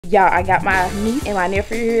Y'all, I got my niece and my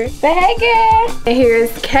nephew here. Say hey, girl. And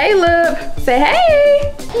here's Caleb. Say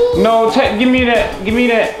hey. No, give me that. Give me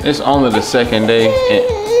that. It's only the second day.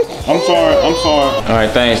 I'm sorry. I'm sorry. All right,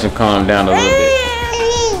 things have calmed down a little bit.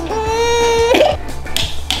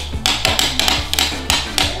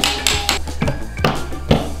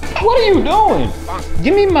 What are you doing?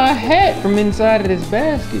 Give me my hat from inside of this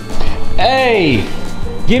basket. Hey,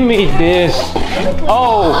 give me this.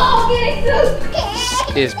 Oh,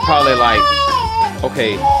 it's probably like,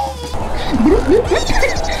 okay.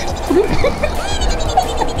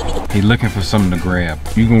 He looking for something to grab.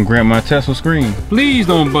 You gonna grab my Tesla screen? Please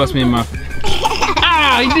don't bust me in my.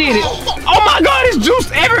 Ah, he did it. Oh my God, it's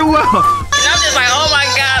juice everywhere. And I'm just like, oh my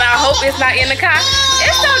God, I hope it's not in the car.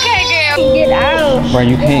 It's okay, girl. Get out. Bro,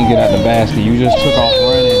 you can't get out the basket. You just took off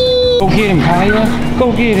running. Go get him, Kaya.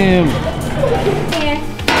 Go get him.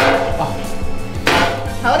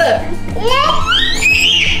 Hold up.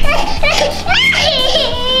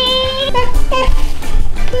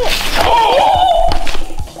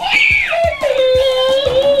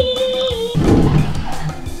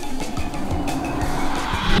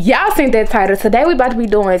 Y'all seen that title. Today we about to be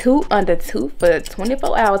doing 2 under 2 for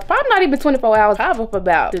 24 hours. Probably not even 24 hours. Probably for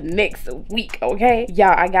about the next week, okay?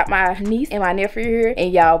 Y'all, I got my niece and my nephew here.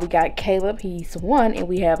 And y'all, we got Caleb. He's 1. And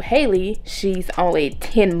we have Haley. She's only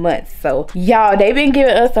 10 months. So, y'all, they been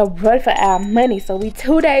giving us a run for our money. So, we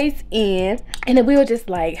 2 days in. And then we were just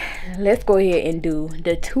like, let's go ahead and do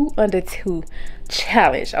the 2 under 2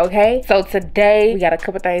 challenge, okay? So today we got a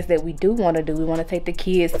couple things that we do want to do. We want to take the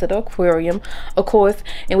kids to the aquarium, of course,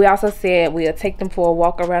 and we also said we'll take them for a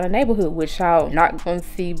walk around the neighborhood, which y'all not gonna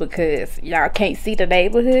see because y'all can't see the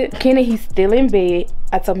neighborhood. Kenny, he's still in bed.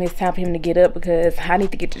 I told him it's time for him to get up because I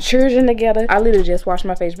need to get the children together. I literally just washed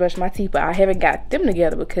my face, brushed my teeth, but I haven't got them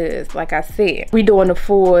together because, like I said, we doing the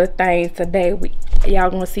full things today. Y'all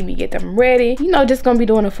gonna see me get them ready. You know, just gonna be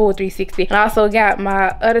doing a full 360. And I also got my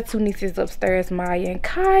other 2 nieces upstairs, Maya and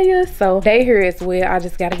Kaya. So they here as well. I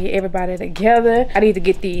just gotta get everybody together. I need to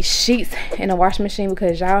get these sheets in the washing machine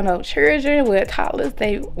because y'all know children with toddlers,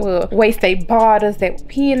 they will waste their bottles that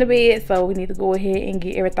pee in the bed. So we need to go ahead and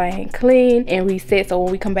get everything clean and reset. So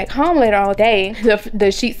when we come back home later all day,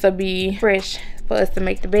 the sheets will be fresh for us to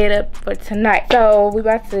make the bed up for tonight. So we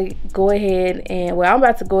about to go ahead and, well, I'm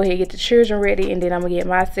about to go ahead and get the children ready, and then I'm gonna get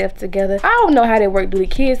myself together. I don't know how they work. Do the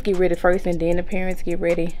kids get ready first and then the parents get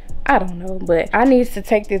ready? I don't know, but I need to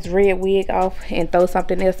take this red wig off and throw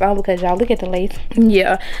something else on because y'all look at the lace.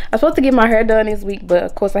 Yeah, I'm supposed to get my hair done this week, but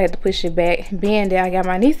of course I had to push it back. Being that I got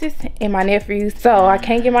my nieces and my nephews, so I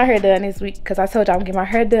can't get my hair done this week because I told y'all I'm gonna get my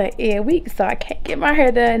hair done every week, so I can't get my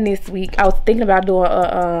hair done this week. I was thinking about doing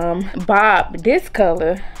a bob this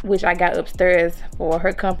color, which I got upstairs for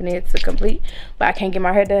her company to complete, but I can't get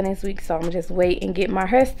my hair done this week, so I'm gonna just wait and get my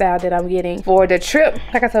hairstyle that I'm getting for the trip.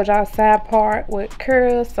 Like I told y'all, side part with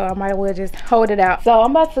curls, so I might well just hold it out. So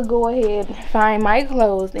I'm about to go ahead and find my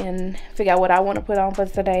clothes and figure out what I want to put on for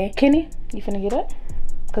today. Kenny, you finna get up?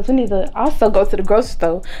 Because we need to also go to the grocery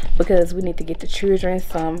store because we need to get the children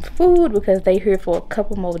some food because they here for a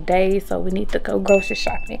couple more days, so we need to go grocery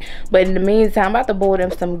shopping. But in the meantime, I'm about to boil them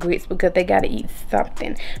some grits because they gotta eat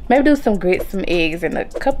something. Maybe do some grits, some eggs, and a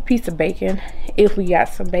couple pieces of bacon if we got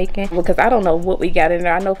some bacon, because I don't know what we got in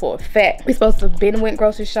there. I know for a fact we're supposed to have been went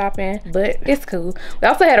grocery shopping, but it's cool. We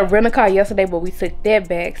also had a rental car yesterday, but we took that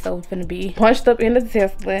back, so we're finna be punched up in the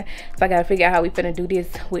Tesla. So I gotta figure out how we finna do this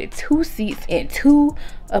with 2 seats and 2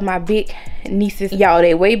 of my big nieces. Y'all,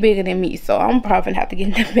 they way bigger than me, so I'm probably gonna have to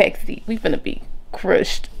get in the back seat. We finna be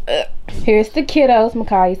crushed up. Here's the kiddos.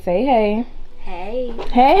 Makai, say hey. Hey.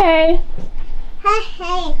 Hey, hey. Hey,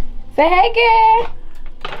 hey. Say hey, girl.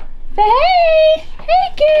 Say hey.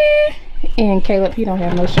 Hey, girl. And Caleb, he don't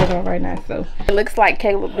have no shirt on right now, so it looks like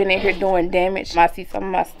Caleb been in here doing damage. I see some of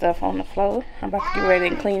my stuff on the floor. I'm about to get ready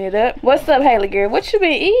and clean it up. What's up, Haley girl? What you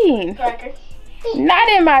been eating? Burger. Not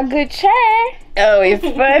in my good chair. Oh, it's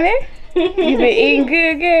funny. You been eating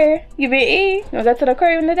good, girl? You been eating? You wanna go to the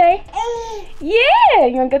aquarium today? Yeah,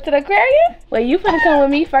 you wanna go to the aquarium? Well, you finna come with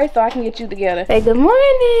me first so I can get you together. Say good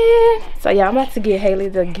morning. So y'all, I'm about to get Haley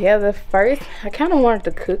together first. I kinda wanted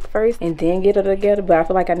to cook first and then get her together, but I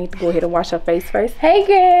feel like I need to go ahead and wash her face first. Hey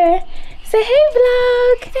girl. Say hey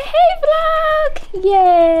vlog. Say hey vlog.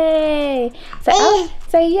 Yay.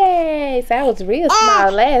 Say yay. So I was real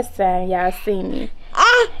small last time y'all seen me.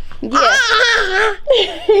 Yeah.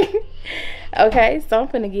 Okay, so I'm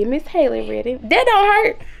finna get Miss Haley ready. That don't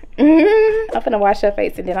hurt. I'm finna wash her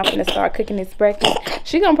face and then I'm finna start cooking this breakfast.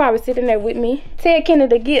 She gonna probably sit in there with me. Tell Kenny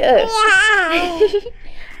to get up.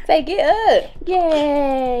 Say get up.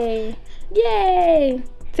 Yay. Yay.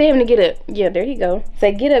 Tell him to get up. Yeah, there you go.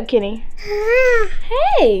 Say, get up, Kenny.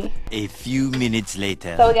 Hey. A few minutes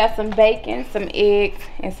later. So we got some bacon, some eggs,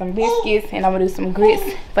 and some biscuits, and I'm gonna do some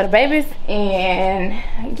grits for the babies. And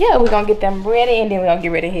yeah, we're gonna get them ready, and then we're gonna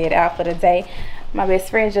get ready to head out for the day. My best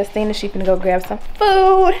friend Justina, she finna go grab some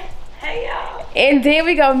food. Hey y'all. And then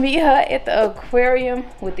we gonna meet her at the aquarium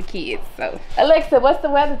with the kids. So Alexa, what's the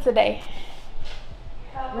weather today?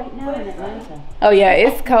 Right now in Atlanta. Oh yeah,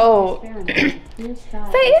 it's cold. Say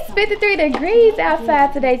it's 53 degrees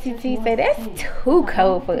outside today, TT. Say that's too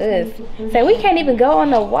cold for us. Say we can't even go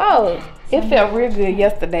on the walk. It felt real good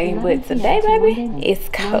yesterday, but today, baby, it's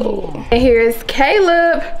cold. And here's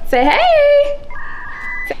Caleb. Say hey.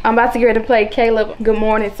 I'm about to get ready to play Caleb Good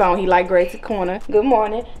Morning song. He like Gracie Corner. Good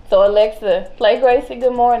morning. So Alexa, play Gracie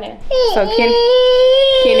Good Morning. So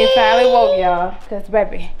Kenny finally woke y'all. Cause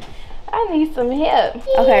baby, I need some help.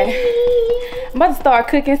 Okay. I'm about to start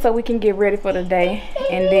cooking so we can get ready for the day.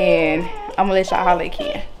 And then I'm gonna let y'all holler at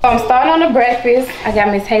Ken. So I'm starting on the breakfast. I got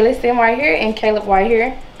Miss Haley sitting right here and Caleb right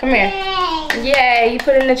here. Come here. Yay, you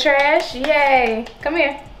put it in the trash. Yay. Come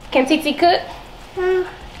here. Can TT cook?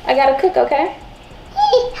 I gotta cook, okay?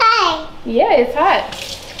 Hi. Yeah, it's hot.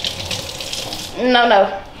 No.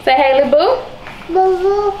 Say Haley boo. Boo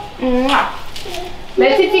boo. Mwah.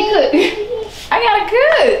 Let TT cook. I gotta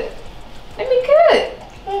cook. Let me cook.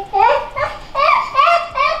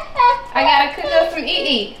 I gotta cook up some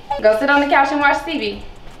eat. Go sit on the couch and watch TV.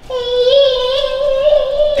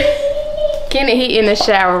 Kenny, he in the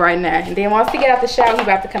shower right now. And then once he get out the shower, he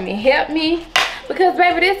about to come and help me. Because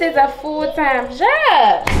baby, this is a full-time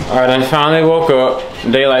job. Alright, I finally woke up.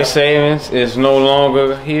 Daylight savings is no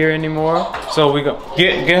longer here anymore. So we go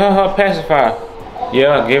get her pacifier.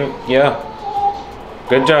 Yeah,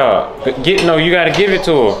 good job. No, you gotta give it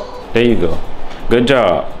to her. There you go. Good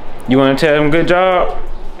job. You wanna tell them good job?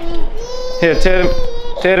 Here, tell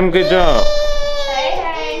them good job.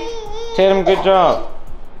 Hey. Tell them good job.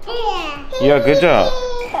 Yeah, good job.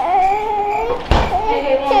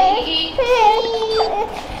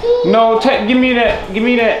 No, give me that. What do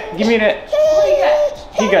you got?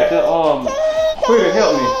 He got the Twitter,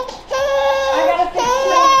 help me. I gotta fix it.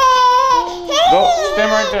 Go,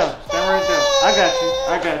 stand right there. I got you.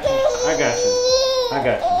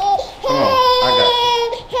 Come on, I got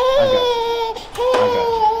you.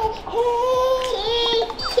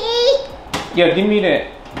 Yeah, give me that.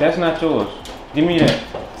 That's not yours. Give me that.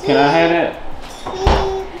 Can I have that?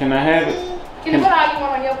 Can I have it? Can you put all you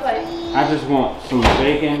want on your plate? I just want some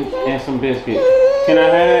bacon and some biscuits. Can I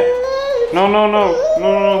have it? No.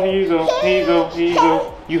 Here you go.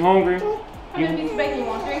 You hungry? How many pieces of bacon you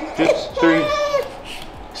want? 3? Just 3.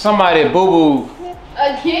 Somebody boo-boo.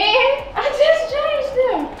 Again? I just changed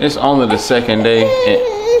them. It's only the second day.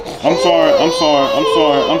 I'm sorry. You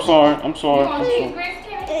want cheese grits,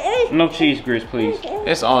 Kenny? No cheese grits, please.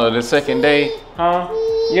 It's only the second day. Huh?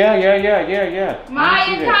 Yeah.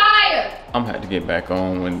 Maya Kaya. I'm gonna have to get back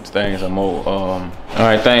on when things are more,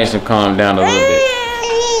 alright, things have calmed down a little bit.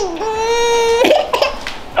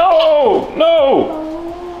 Oh, no!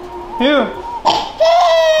 Here.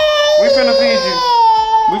 We finna feed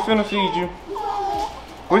you.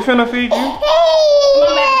 Come on, baby girl.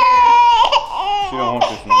 She don't want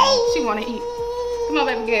this no more. She wanna eat. Come on,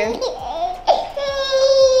 baby girl.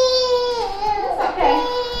 It's okay.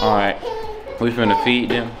 Alright, we finna feed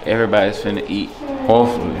them. Everybody's finna eat.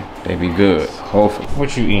 Hopefully, they be good. Hopefully.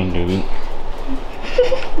 What you eating, dude? You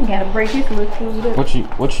gotta break this little food up. What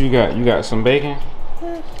you got? You got some bacon?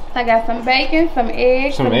 I got some bacon, some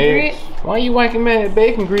eggs, some eggs. grits. Why you whacking mad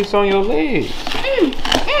bacon grease on your legs?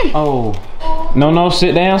 Oh. No,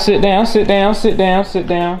 sit down. Turn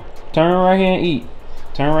right here and eat.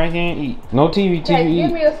 No TV, Hey, eat.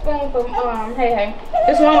 give me a spoon from, hey.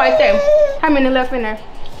 There's one right there. How many left in there?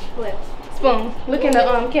 What? Spoon. Look in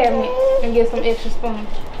the cabinet and get some extra spoons.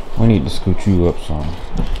 We need to scoot you up some.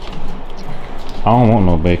 I don't want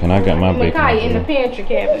no bacon. I got my bacon. Makaya in the pantry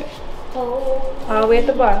cabinet. All the way at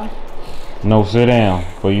the bottom. No, sit down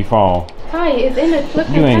before you fall. Kaya, it's in the flip.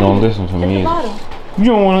 You ain't gonna listen to me. You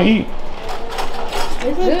don't wanna eat.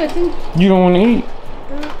 It's good too. You don't wanna eat?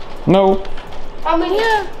 No. I mean,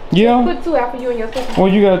 yeah. Yeah? Put 2 out for you and your sister. Well,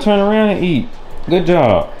 you gotta turn around and eat. Good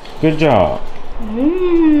job.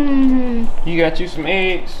 You got you some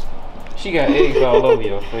eggs. She got eggs all over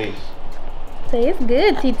your face. Say it's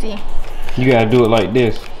good, TT. You gotta do it like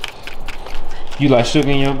this. You like sugar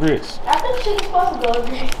in your grits? I think she's supposed to go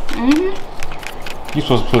grits. You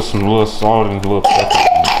supposed to put some little salt and a little pepper.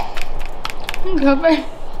 Go back.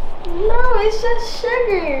 No, it's just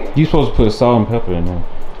sugar. You supposed to put salt and pepper in there.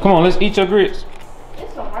 Come on, let's eat your grits.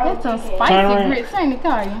 That's some spicy grits, ain't it,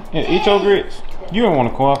 Kaya? Yeah, eat your grits. You don't want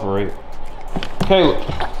to cooperate. Caleb.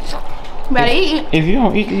 Better eat it. If you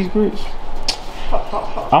don't eat these grits,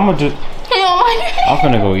 I'ma just. You don't like it? I'm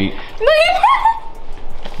finna go eat. No,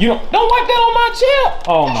 You don't wipe that on my chip.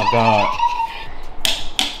 Oh my God.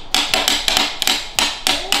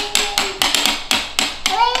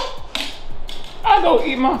 I go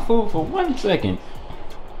eat my food for 1 second.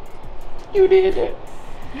 You did that.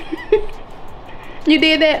 You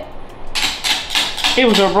did that? It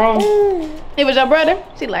was your bro. It was your brother?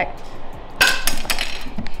 She like.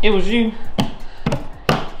 It was you.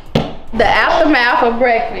 The aftermath of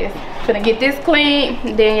breakfast. Finna get this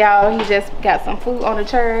clean. Then y'all, he just got some food on the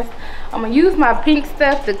chairs. I'm gonna use my pink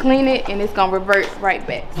stuff to clean it and it's gonna revert right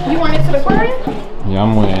back. You want it to the aquarium? Yeah,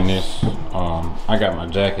 I'm wearing this. I got my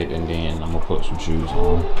jacket and then I'm gonna put some shoes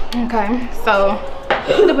on. Okay, so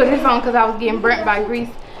I'm gonna put this on because I was getting burnt by grease.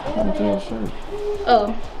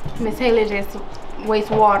 Oh, Miss Haley just wastes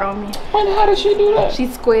water on me. How did she do that? She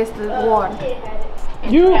squeezed the water.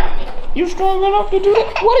 You strong enough to do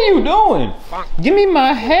that? What are you doing? Give me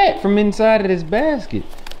my hat from inside of this basket.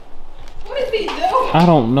 What is he doing? I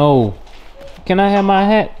don't know. Can I have my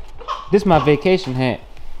hat? This is my vacation hat.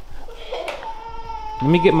 Let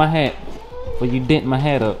me get my hat. Before you dent my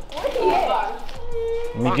hat up.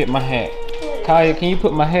 Let me get my hat. Kaya, can you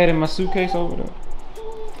put my hat in my suitcase over there?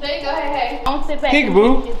 There you go, hey. Don't sit back.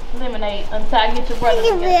 Peekaboo. And get lemonade until I get your brother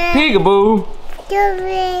together. Peekaboo.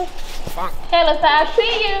 Hello, so I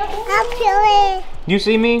see you. You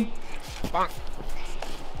see me? So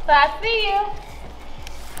I see you.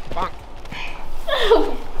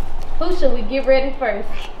 Who should we get ready first?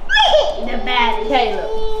 The baddest.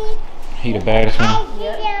 Caleb. He the baddest one.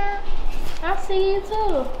 Yep. I see you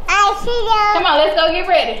too. I see you. Come on, let's go get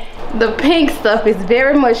ready. The pink stuff is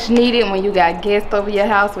very much needed when you got guests over your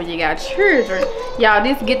house, when you got children. Y'all,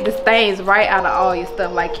 this get the stains right out of all your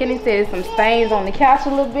stuff. Like Kenny said, there's some stains on the couch a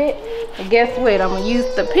little bit. But guess what? I'm gonna use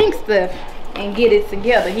the pink stuff and get it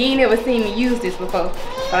together. He ain't never seen me use this before.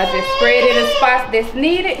 So I just spread it in spots that's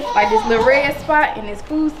needed, like this little red spot and this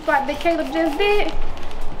food spot that Caleb just did.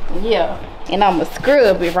 Yeah, and I'm gonna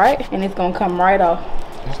scrub it, right? And it's gonna come right off.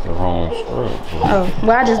 That's the wrong scrub. Oh,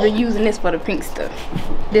 well, I just been using this for the pink stuff.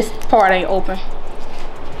 This part ain't open.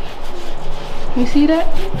 You see that?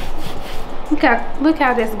 Look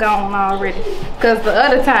how that's gone already. Cause the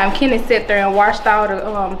other time Kenny sat there and washed all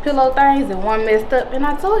the pillow things and one messed up, and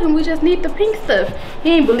I told him we just need the pink stuff. He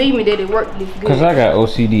ain't believe me that it worked this good. Cause I got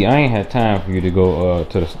OCD. I ain't had time for you to go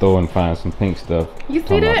to the store and find some pink stuff. You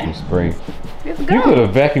see that? Some spray. It's You gone. could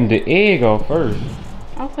have vacuumed the egg off first.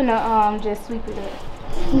 I'm finna just sweep it up.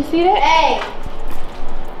 You see that? Hey.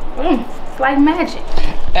 It's like magic.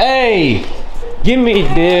 Hey, give me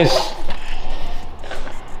this.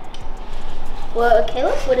 Well,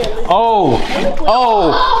 Caleb put it. Oh.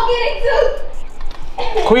 Oh, get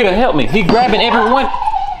it too. Quita, help me. He grabbing everyone.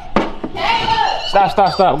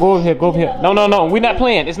 Stop. Go over here. No. We're not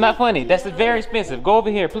playing. It's not funny. That's very expensive. Go over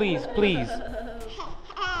here, please.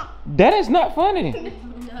 That is not funny.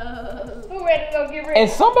 Who ready to go get ready? And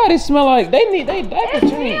somebody smell like they need they diaper It's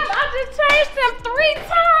change. him. I just changed him 3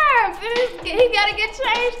 times. And he gotta get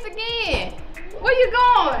changed again. Where you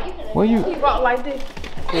going? Where you? He walked like this.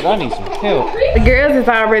 Dude, I need some help. The girls is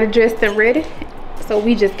already dressed and ready. So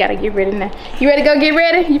we just gotta get ready now. You ready to go get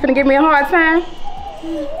ready? You finna give me a hard time?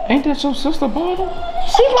 Ain't that your sister bottle?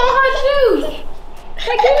 She want her shoes.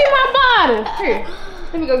 Hey, give me my bottle. Here.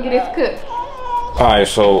 Let me go get this cooked. Alright,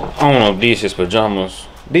 so I don't know if these is pajamas.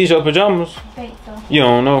 These your pajamas? I think so. You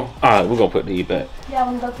don't know? Alright, we're gonna put these back. Y'all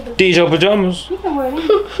wanna go to the... These your pajamas? You can wear them.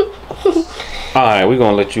 Alright, we're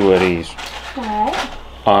gonna let you wear these. Alright.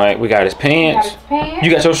 Alright, we got his pants. Got his pants.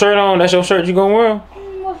 You got your shirt on? That's your shirt you gonna wear?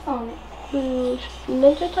 What's on it?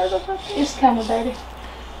 Ninja Turtle something? It's kind of dirty.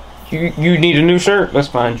 You need a new shirt? Let's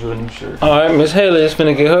find you a new shirt. Alright, Miss Haley is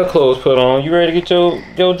finna get her clothes put on. You ready to get your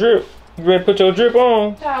drip? You ready to put your drip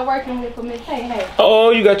on? Y'all working with for Miss Hey.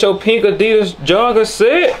 Oh, you got your pink Adidas jogger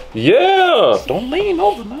set? Yeah! Don't lean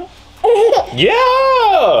over now.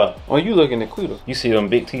 Yeah! Oh, you looking at Quita. You see them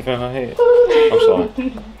big teeth in her head? I'm sorry.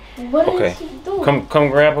 What Okay. is she doing? Come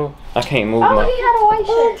grab her. I can't move Oh, my... he had a white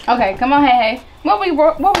shirt. Okay, come on, Hey. What we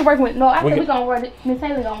working with? No, I We think we can- gonna wear this. Miss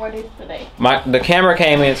Haley gonna wear this today. The camera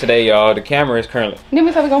came in today, y'all. The camera is currently... Then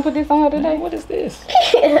we said we gonna put this on her today. What is this?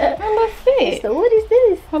 Her little fit. So what is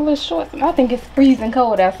this? Her little shorts. I think it's freezing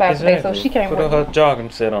cold outside today, so she can't Put wear her it. jogging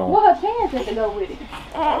set on. What her pants have to go with it?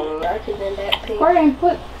 Darker than that pink. Corey ain't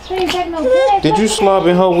put straight back no pants. Did you slob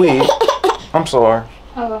in her wig? I'm sorry.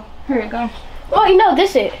 Oh, here it go. Oh, you know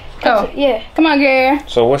this it. Oh, Yeah. come on, girl.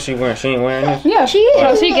 So what's she wearing? She ain't wearing this? Yeah, She is.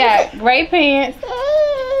 So she got gray pants,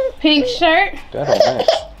 pink shirt, That don't match.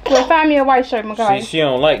 Well, find me a white shirt, Makai. She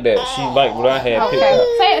don't like that. She like what I had picked Okay. out.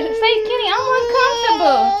 Say, Kenny, I'm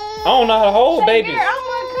uncomfortable. I don't know how to hold Say, babies. girl, I'm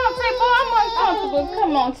uncomfortable.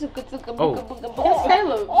 Come on, Tuka. That's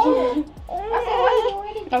Caleb.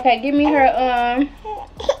 Okay, give me her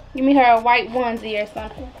a white onesie or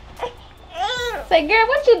something. Say, girl,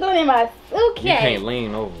 what you doing in my suitcase? You can't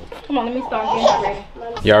lean over. Come on, let me start getting her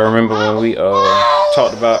ready. Y'all remember when we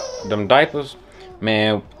talked about them diapers?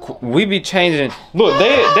 Man, we be changing. Look,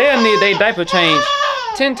 they'll need their diaper change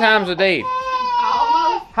 10 times a day.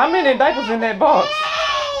 Almost. How many diapers in that box?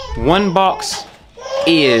 One box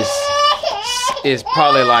is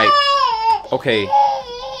probably like, okay,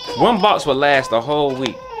 one box will last a whole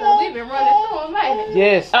week. So we've been running through them, ain't it?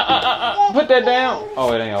 Yes. Put that down.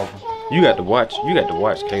 Oh, it ain't open. You got to watch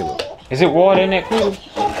Caleb. Is it water in that cooler?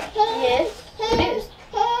 Yes, it is.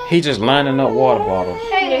 He just lining up water bottles.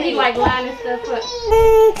 Yeah, he like lining stuff up.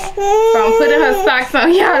 From putting her socks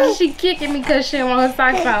on. Y'all, she kicking me because she don't want her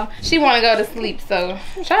socks on. She want to go to sleep, so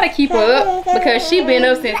try to keep her up because she been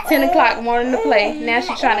up since 10 o'clock wanting to play. Now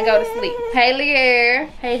she trying to go to sleep. Haley here.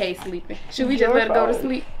 Hey, sleeping. Should we just let her go to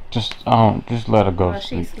sleep? Just let her go Oh, to she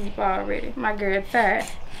sleep. sleep already. My girl tired.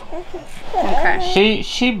 Okay.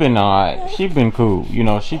 She been alright. She been cool. You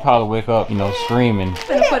know, she probably wake up, you know, screaming. I'm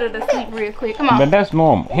gonna put her to sleep real quick. Come on. But that's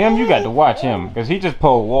normal. Him, you got to watch him because he just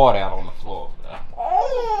poured water out on the floor.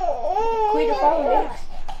 Quit the phone.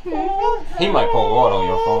 He might pour water on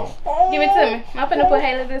your phone. Give it to me. I'm gonna put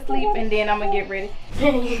Haley to sleep and then I'm gonna get ready.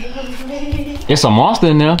 It's a monster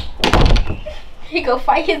in there. He go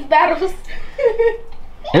fight his battles.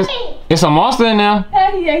 It's a monster in there.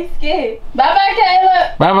 He ain't scared. Bye bye,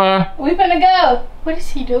 Caleb. Bye bye. We finna go. What is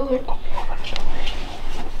he doing?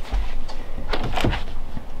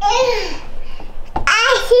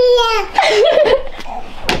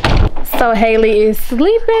 So Haley is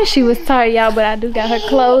sleeping. She was tired, y'all, but I do got her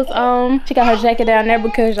clothes on. She got her jacket down there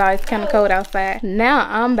because y'all it's kind of cold outside. Now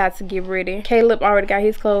I'm about to get ready. Caleb already got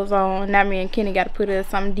his clothes on. Now me and Kenny got to put her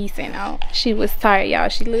something decent on. She was tired, y'all.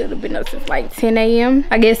 She literally been up since like 10 a.m.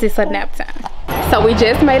 I guess it's her nap time. So we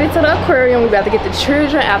just made it to the aquarium. We about to get the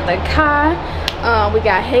children out the car. We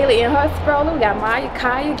got Haley in her stroller. We got Maya,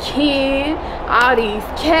 Kaya, Ken, all these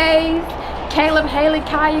K's. Caleb, Haley,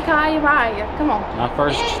 Kaya, Maya. Come on.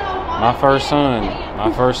 My first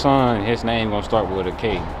son, his name gonna start with a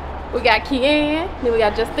K. We got Kian, then we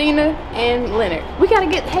got Justina and Leonard. We gotta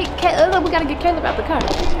get we gotta get Caleb out the car.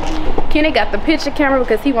 Kenny got the picture camera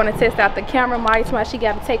because he wanna test out the camera. Maya told me she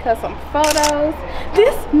gotta take her some photos.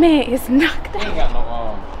 This man is knocked He ain't out.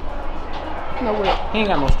 got No way. he ain't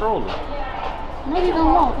got no stroller. No, he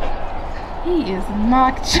don't walk. He is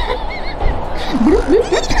knocked.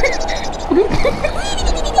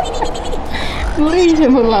 Leave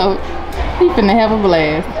him alone. He finna have a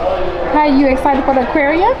blast. Are you excited for the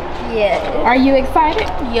aquarium? Yeah. Are you excited?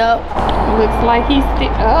 Yup. Looks like he's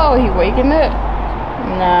still. Oh, he waking up.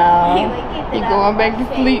 No. He going back to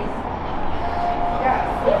sleep.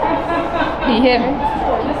 He heavy.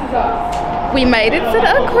 We made it to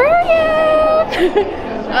the aquarium.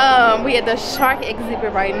 We at the shark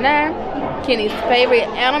exhibit right now. Kenny's favorite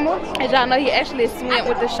animal. As y'all know, he actually swam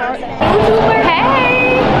with the shark.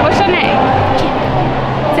 Hey, what's your name?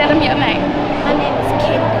 Tell him your name. My name is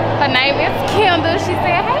Kendall. Her name is Kendall. She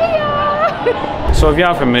said, hey y'all. So if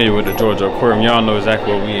y'all familiar with the Georgia Aquarium, y'all know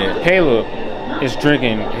exactly where we at. Caleb is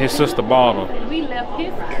drinking his sister bottle. We left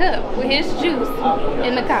his cup with his juice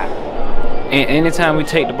in the car. And anytime we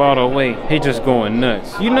take the bottle away, he just going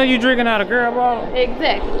nuts. You know you drinking out a girl bottle?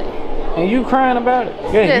 Exactly. And you crying about it?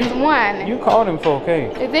 Yeah, Just whining. you called him for okay.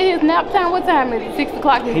 Is it his nap time? What time is it? 6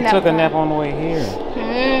 o'clock his He nap took a time? nap on the way here.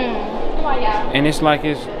 Come on, y'all. And it's like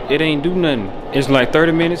it ain't do nothing. It's like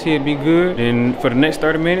 30 minutes, he'll be good. And for the next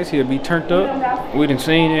 30 minutes, he'll be turned up. We done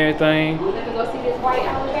seen everything. Let's go see this white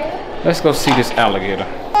alligator. Let's go see this alligator.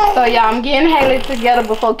 So y'all, I'm getting Haley together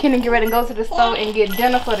before Kenny get ready to go to the store and get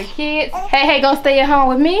dinner for the kids. Hey, gonna stay at home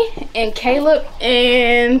with me and Caleb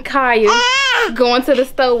and Kaya going to the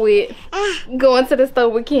store with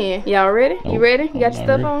Ken. Y'all ready? You ready? You got your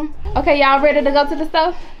stuff on? Okay, y'all ready to go to the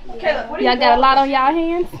store? Y'all got a lot on y'all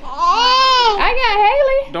hands? I got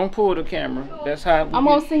Haley. Don't pull the camera. That's how I'm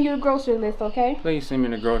gonna send you a grocery list, okay? Please send me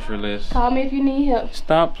the grocery list. Call me if you need help.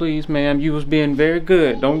 Stop, please, ma'am. You was being very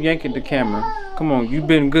good. Don't yank at the camera. Come on, you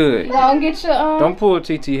been good. Go and get your Don't pull a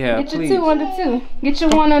TT hat, get your please. 2 under 2. Get your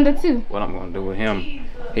 1 under 2. What I'm gonna do with him?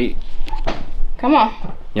 Come on.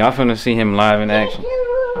 Y'all finna see him live in action.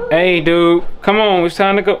 Hey, dude, come on, it's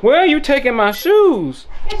time to go. Where are you taking my shoes?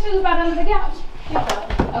 Your shoes right under the couch.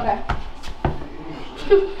 Okay.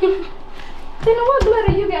 Tina, what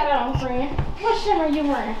glitter you got on, friend? What shimmer you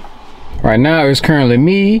wearing? Right now, it's currently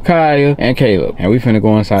me, Kaya, and Caleb. And we finna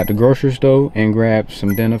go inside the grocery store and grab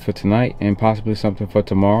some dinner for tonight and possibly something for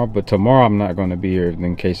tomorrow. But tomorrow, I'm not gonna be here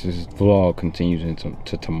in case this vlog continues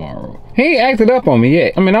into tomorrow. He ain't acted up on me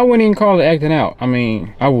yet. I mean, I wouldn't even call it acting out. I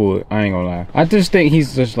mean, I would. I ain't gonna lie. I just think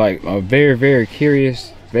he's just like a very, very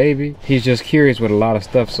curious baby. He's just curious with a lot of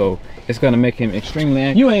stuff, so it's gonna make him extremely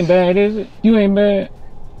angry. You ain't bad, is it? You ain't bad?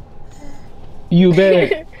 You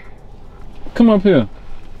bad? Come up here.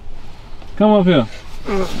 Come up here.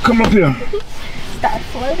 Come up here. Stop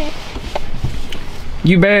floating.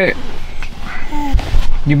 You bad?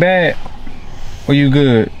 You bad? Or you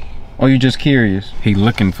good? Or you just curious? He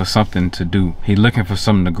looking for something to do. He looking for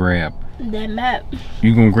something to grab. That map.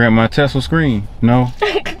 You gonna grab my Tesla screen? No?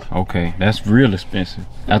 Okay, that's real expensive.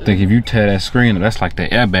 I think if you tear that screen up, that's like the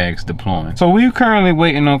airbags deploying. So we currently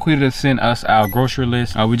waiting on Quita to send us our grocery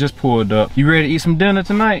list. We just pulled up. You ready to eat some dinner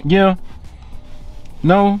tonight? Yeah?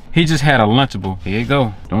 No? He just had a Lunchable. Here you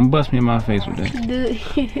go. Don't bust me in my face with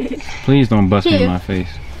that. Please don't bust me in my face.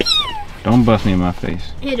 Don't bust me in my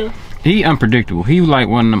face. He unpredictable. He like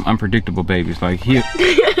one of them unpredictable babies. Like he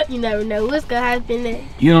You never know what's gonna happen next.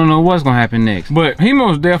 You don't know what's gonna happen next. But he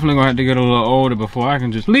most definitely gonna have to get a little older before I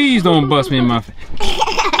can just please don't bust me in my face.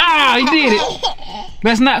 Ah, he did it.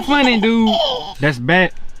 That's not funny, dude. That's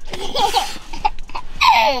bad.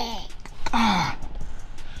 Ah.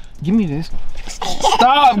 Give me this.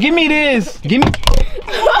 Stop! Give me this! Give me.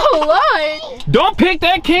 Oh Lord! Don't pick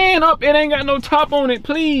that can up. It ain't got no top on it,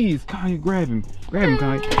 please. Kaya, grab him. Grab him,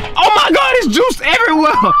 Kaya. Oh my God! It's juice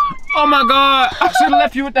everywhere. Oh my God! I should have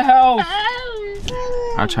left you at the house.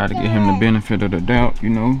 I tried to get him the benefit of the doubt, you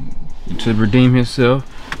know, to redeem himself,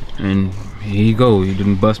 and here you go. He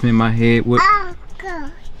didn't bust me in my head with.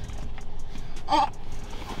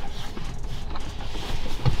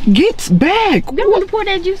 Get back! You want to pour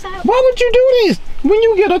that juice out? Why would you do this? When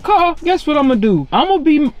you get a car, guess what I'm gonna do? I'm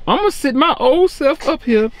gonna sit my old self up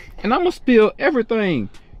here and I'm gonna spill everything.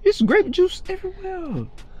 It's grape juice everywhere.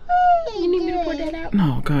 You need me to pour that out?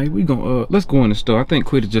 No, okay, we gonna let's go in the store. I think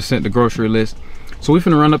Quita just sent the grocery list. So we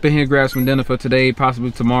finna run up in here, grab some dinner for today, possibly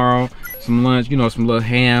tomorrow, some lunch, you know, some little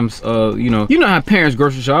hams, you know how parents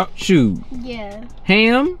grocery shop. Shoot. Yeah.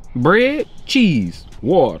 Ham, bread, cheese,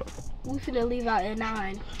 water. We finna leave out at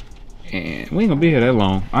 9. And we ain't gonna be here that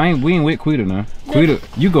long. We ain't with Quita now. Quita,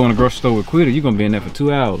 you go in the grocery store with Quita, you gonna be in there for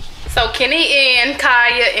 2 hours. So Kenny and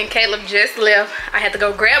Kaya and Caleb just left. I had to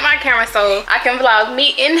go grab my camera so I can vlog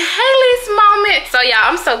me and Haley's moment. So y'all,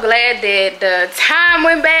 I'm so glad that the time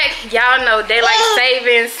went back. Y'all know daylight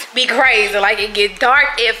savings be crazy. Like it get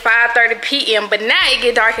dark at 5:30 p.m. but now it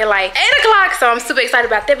get dark at like 8 o'clock. So I'm super excited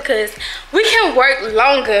about that because we can work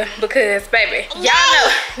longer because baby, y'all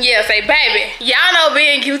know, yeah, say baby, y'all know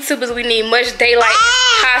being YouTubers we need much daylight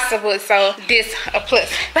possible. So this a plus.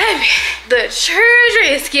 Baby, the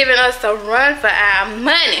children is giving us a run for our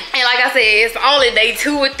money. And like I said, it's only day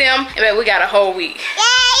 2 with them. And baby, we got a whole week.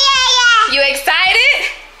 Yeah. You excited?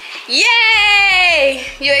 Yay!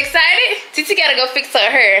 You excited? Titi gotta go fix her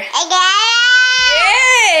hair.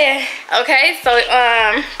 Yeah. Okay, so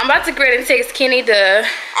I'm about to go ahead and text Kenny the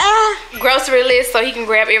grocery list so he can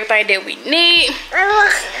grab everything that we need.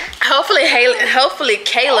 Hopefully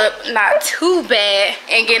Caleb not too bad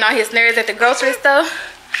and getting on his nerves at the grocery store.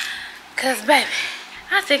 Cause baby,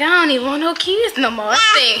 I think I don't even want no kids no more. I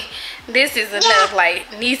think this is enough, like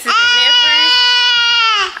nieces and nephews.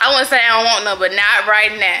 I wouldn't say I don't want no, but not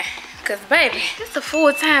right now. Cause baby, this a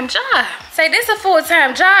full-time job. Say this a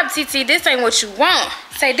full-time job, TT. This ain't what you want.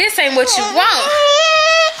 Say this ain't what you want.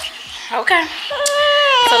 Okay.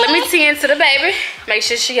 So let me tend to the baby. Make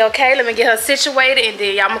sure she okay. Let me get her situated and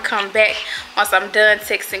then y'all gonna come back once I'm done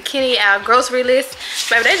texting Kenny our grocery list.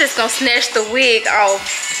 Baby, they just gonna snatch the wig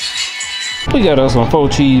off. We got us some 4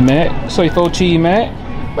 cheese mac. Say 4 cheese mac.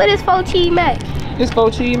 What is 4 cheese mac? It's 4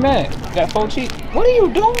 cheese mac. Got 4 cheese. What are you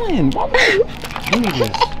doing? Give me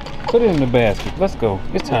this. Put it in the basket. Let's go.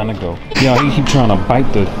 It's time to go. Yo, he keep trying to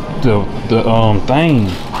bite the thing.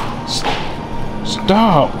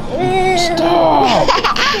 Stop. Stop.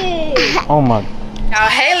 Oh my. Now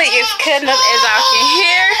Haley is cutting up as y'all can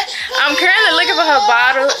hear. I'm currently looking for her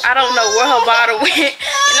bottle. I don't know where her bottle went.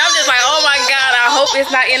 And I'm just like, oh my God, I hope it's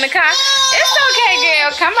not in the car. It's okay,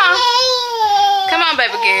 girl. Come on. Come on,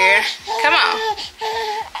 baby girl. Come on.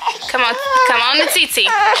 Come on. Come on to TT.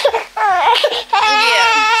 Yeah.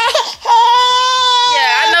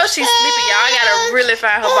 Yeah, I know she's sleeping, y'all. I gotta really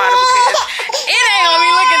find her bottle because it ain't gonna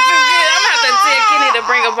be looking too good. I'm gonna have to tell Kenny to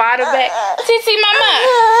bring a bottle back. TT, mama.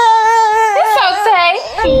 It's okay.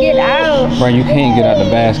 Get out. Bro, you can't get out the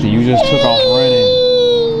basket. You just took off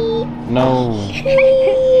running. No.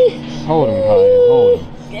 Hold him, Kaya. Hold him.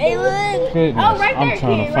 Caleb. goodness. Oh, right there, I'm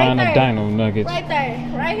trying to kid, find right the there. dino nuggets. Right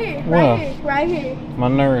there. Right here. Well. Right here. Right here. My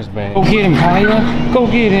nerves bad. Go get him, Kaya. Go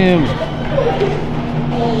get him.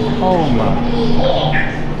 Oh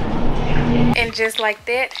my. And just like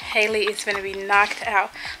that, Haley is gonna be knocked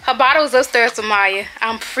out. Her bottle was upstairs with Maya.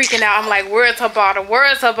 I'm freaking out. I'm like, where's her bottle?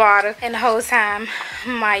 Where's her bottle? And the whole time,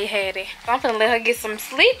 Maya had it. So I'm gonna let her get some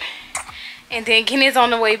sleep. And then Kenny's on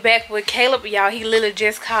the way back with Caleb. Y'all, he literally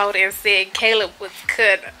just called and said Caleb was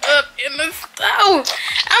cut up in the stove.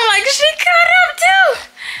 I'm like, she cut up too.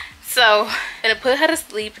 So, I'm gonna put her to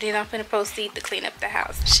sleep, and then I'm gonna proceed to clean up the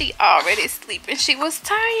house. She already sleeping. She was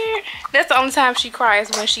tired. That's the only time she cries,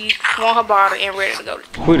 when she want her bottle and ready to go to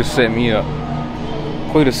sleep. Quit to set me up.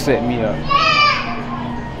 Quit to set me up.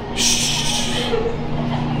 Shh.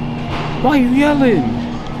 Why you yelling?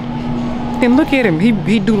 And look at him. He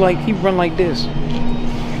run like this.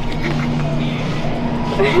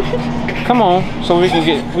 Come on, so we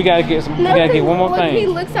gotta get one more thing. He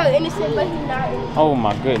looks so innocent, but he's not. Oh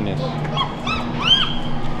my goodness.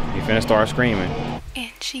 He finna start screaming.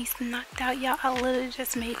 And she's knocked out, y'all. I literally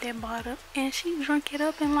just made that bottle, and she drank it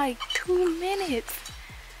up in like 2 minutes.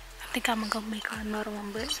 I think I'm gonna go make her another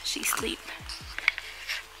one, but she's asleep.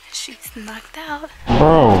 She's knocked out.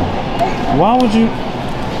 Bro, why would you?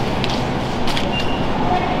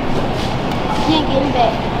 He ain't getting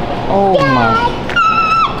back. Oh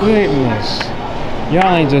my goodness.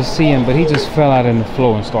 Y'all ain't just see him, but he just fell out on the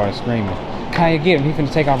floor and started screaming. Kaya, get him. He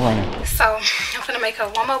finna take off running. So I'm gonna make her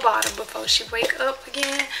one more bottle before she wake up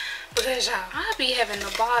again, because y'all, I be having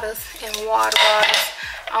the bottles and water bottles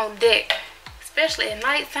on deck, especially at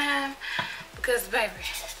nighttime, because baby,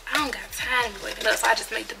 I don't got time to be waking up, so I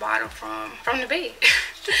just make the bottle from the bed.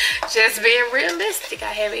 Just being realistic.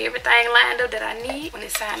 I have everything lined up that I need when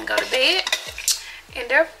it's time to go to bed, and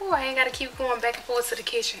therefore I ain't gotta keep going back and forth to the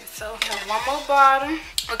kitchen. So I have one more bottle,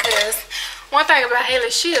 because one thing about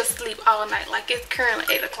Haley, she'll sleep all night. Like, it's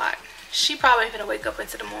currently 8 o'clock. She probably ain't gonna wake up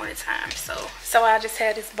into the morning time. So I just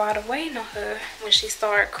had this bottle waiting on her. When she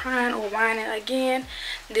started crying or whining again,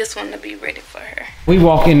 this one to be ready for her. We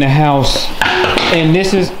walk in the house, and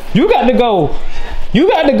this is, you got to go. You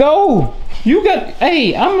got to go.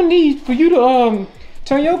 Hey, I'm gonna need for you to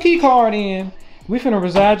turn your key card in. We finna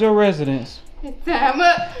reside your residence. It's time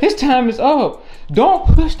up. His time is up. Don't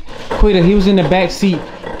push. Quita, he was in the back seat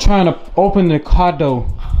trying to open the car door,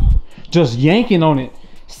 just yanking on it.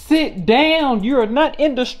 Sit down. You are not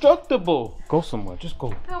indestructible. Go somewhere. Just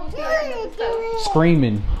go.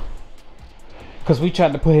 Screaming. Cause we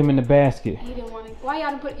tried to put him in the basket. He didn't want to. Why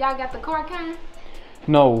y'all got the car kind?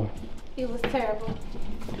 No. It was terrible.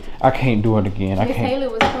 I can't do it again. I Miss can't. Haley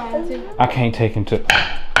was crying too. I can't take him to.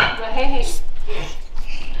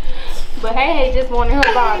 But hey, just wanted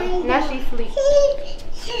her bottle. Now she sleep.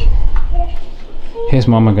 His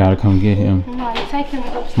mama gotta come get him. Maya, take him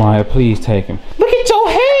upstairs. Maya, please take him. Look at your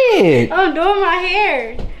head. I'm doing my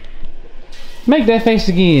hair. Make that face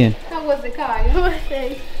again. How was it called? What was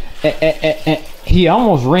it? He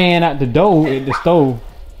almost ran out the door at the stove.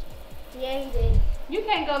 Yeah, he did. You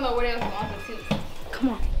can't go nowhere else on the tooth. Come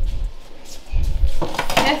on.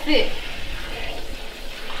 That's it.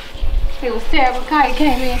 It was terrible. Kaya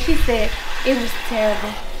came in. She said it was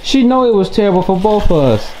terrible. She know it was terrible for both of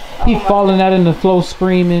us. He falling out in the floor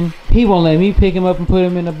screaming. He won't let me pick him up and put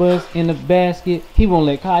him in the basket. He won't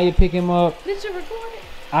let Kaya pick him up. Did you record it?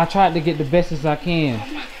 I tried to get the best as I can.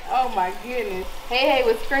 Oh my goodness. Hey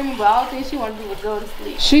was screaming, but all thing she wanted to do was go to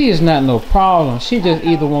sleep. She is not no problem. She just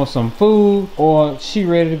either wants some food or she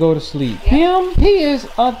ready to go to sleep. Yeah. Him, he is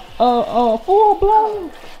a full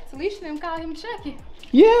blown. So we shouldn't call him Chucky.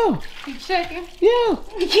 Yeah. He checking. Yeah.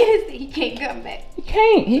 He can't come back. He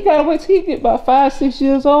can't. He gotta wait till he get about 5-6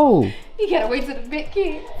 years old. He gotta wait till the big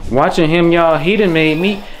kid. Watching him, y'all, he done made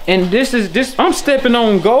me, and this, I'm stepping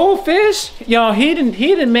on goldfish. Y'all, he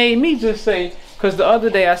done made me just say, cause the other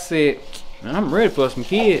day I said, man, I'm ready for some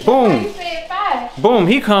kids. Boom. You said 5. Boom,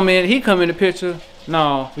 he come in the picture.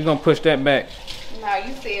 No, we gonna push that back. No,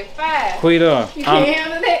 you said 5. Quit up. You can't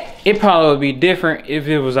handle that. It probably would be different if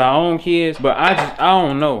it was our own kids, but I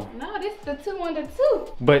don't know. No, this is the 2 under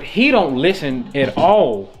 2. But he don't listen at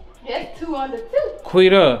all. That's 2 under 2.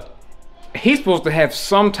 Quit up. He's supposed to have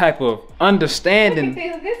some type of understanding.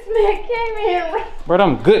 This man came in. Bro,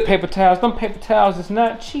 them good paper towels. Them paper towels is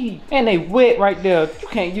not cheap. And they wet right there. You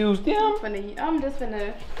can't use them. I'm just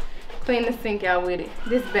finna clean the sink out with it.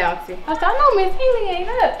 This bouncy. I know Miss Haley ain't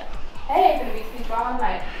up. They ain't gonna be sleep all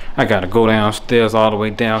night. I gotta go downstairs, all the way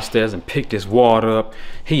downstairs, and pick this water up.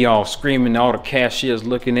 He all screaming, all the cashiers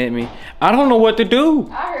looking at me. I don't know what to do.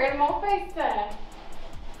 I heard him on FaceTime.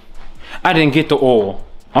 I didn't get the oil.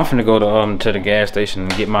 I'm finna go to the gas station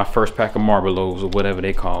and get my first pack of Marlboros or whatever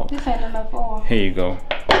they call. This ain't enough oil. Here you go.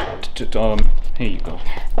 Here you go.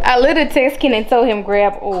 I literally text Ken and told him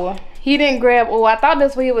grab oil. He didn't grab oil. I thought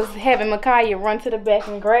that's what he was having Micaiah run to the back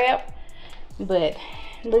and grab. But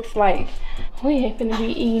looks like we ain't finna be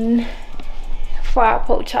eating fried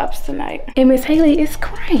pork chops tonight. And Miss Haley is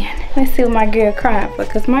crying. Let's see what my girl crying for,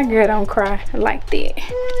 because my girl don't cry like that.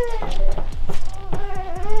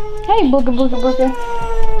 Hey, Booger, Booger, Booger.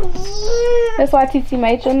 That's why TT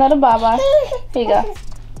made you another bye-bye. Here you go.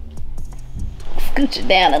 Scooch it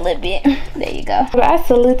down a little bit. There you go. But I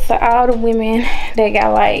salute to all the women that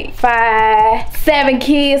got like 5, 7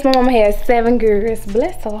 kids. My mama has 7 girls.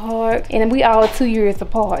 Bless her heart. And we all 2 years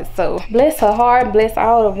apart. So bless her heart. Bless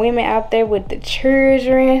all the women out there with the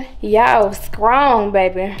children. Y'all strong,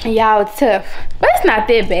 baby. Y'all tough. But it's not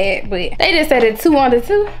that bad. But they just said it 2 under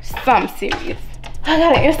 2. Something serious. I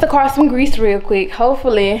gotta Instacart some grease real quick.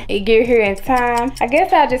 Hopefully it get here in time. I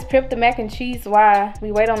guess I'll just prep the mac and cheese while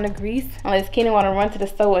we wait on the grease. Unless Kenny wanna run to the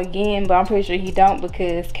store again, but I'm pretty sure he don't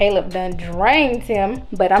because Caleb done drained him.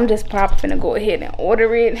 But I'm just probably finna go ahead and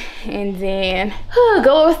order it and then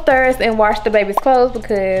go upstairs and wash the baby's clothes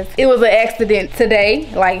because it was an accident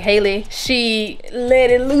today. Like Haley, she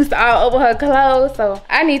let it loose all over her clothes. So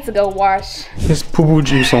I need to go wash. It's boo-boo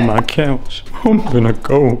juice on my couch. I'm gonna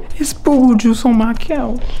go. It's boo-boo juice on my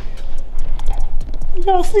couch.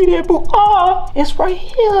 Y'all see that boo? Oh, it's right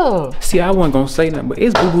here. See, I wasn't gonna say nothing, but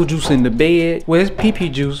it's boo-boo juice in the bed. Well, it's pee-pee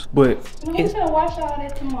juice, but We're gonna wash all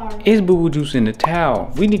that tomorrow. it's boo-boo juice in the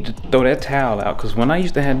towel. We need to throw that towel out, because when I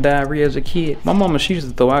used to have diarrhea as a kid, my mama, she used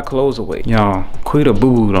to throw our clothes away. Y'all, quit a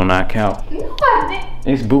boo-boo on our couch. No, I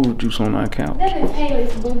didn't. It's boo-boo juice on our couch. That is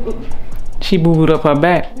Haley's boo-boo. She boo-booed up her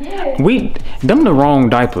back. Yeah. Them the wrong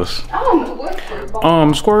diapers. I don't know what's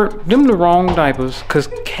for Squirt, them the wrong diapers, cause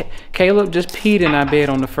Caleb just peed in our bed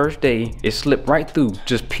on the first day. It slipped right through.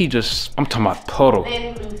 I'm talking about puddle.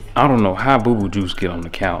 I don't know how boo-boo juice get on the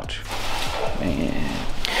couch. Man.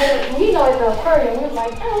 We know at the aquarium, we was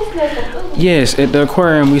like, oh, we smell some boo-boo. Yes, at the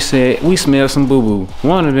aquarium we said, we smell some boo-boo.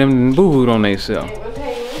 One of them boo-booed on themselves.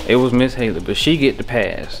 It was Miss Haley, but she get the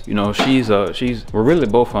pass. You know, well, really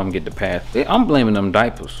both of them get the pass. I'm blaming them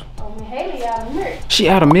diapers. Oh, man, Haley out of milk. She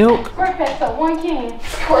out of milk? Squirt packed up 1 can.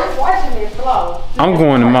 Squirt watching this vlog. I'm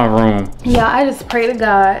going to my room. Yeah, I just pray to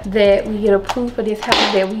God that we get approved for this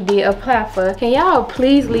house that we did apply for. Can y'all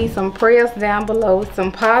please leave some prayers down below,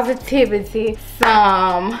 some positivity,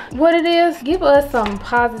 what it is? Give us some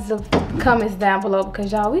positive comments down below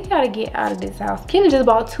because y'all, we gotta get out of this house. Kenny just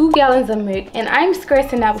bought 2 gallons of milk and I'm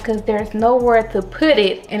stressing out because there's nowhere to put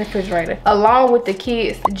it in the refrigerator along with the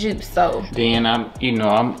kids' juice. So then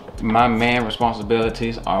my man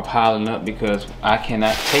responsibilities are piling up because I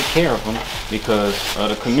cannot take care of them because of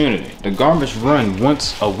the community. The garbage run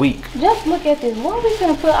once a week. just look at this. Where are we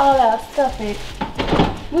gonna put all our stuff in?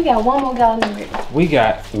 We got 1 more gallon of milk. We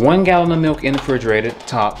got 1 gallon of milk in the refrigerator,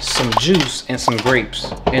 top, some juice and some grapes,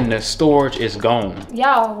 and the storage is gone.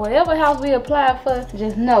 Y'all, whatever house we applied for,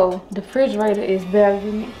 just know the refrigerator is better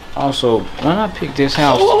than me. Also, when I picked this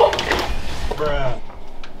house,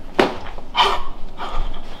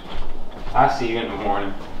 I see you in the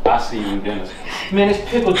morning. I see you in dinner. Man, it's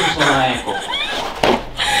pickle juice on my ankle.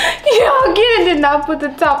 Y'all, Kenny did not put the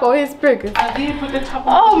top on his pickles. I did put the top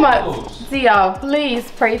on Oh my. pickles. See y'all, please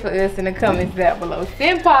pray for us in the comments down below.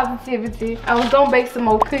 Send positivity. I was gonna bake some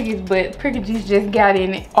more cookies, but pickle juice just got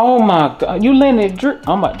in it. Oh my God, you letting it drip?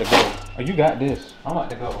 I'm about to go. Oh, you got this. I'm about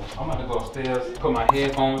to go. I'm about to go upstairs, put my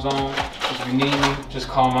headphones on. If you need me, just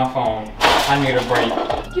call my phone. I need a break.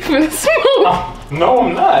 You finna smoke. No,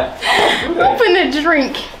 I'm not. Don't do I'm that. finna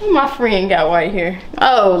drink. My friend got right here.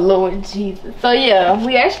 Oh, Lord Jesus. So yeah,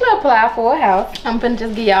 we actually applied for a house. I'm finna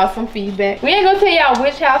just give y'all some feedback. We ain't gonna tell y'all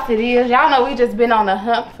which house it is. Y'all know we just been on the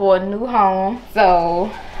hunt for a new home.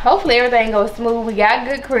 So hopefully everything goes smooth. We got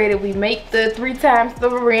good credit. We make the 3 times the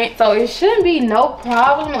rent. So it shouldn't be no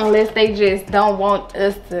problem unless they just don't want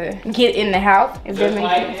us to get in the house. If that Just makes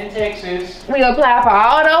like sense. in Texas. We applied for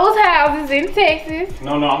all those houses in Texas.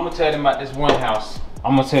 No, I'm gonna tell them about this one house.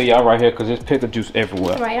 I'm gonna tell y'all right here because there's pickle juice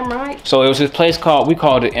everywhere. Right, I'm right. So it was this place we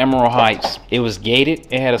called it Emerald Heights. It was gated.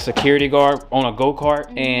 It had a security guard on a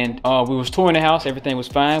go-kart, and we was touring the house. Everything was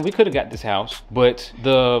fine. We could have got this house, but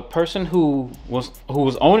the person who was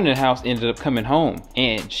owning the house ended up coming home,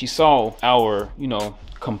 and she saw our,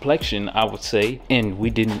 complexion, I would say, and we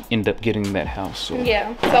didn't end up getting that house. So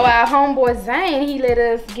yeah. So our homeboy Zane, he let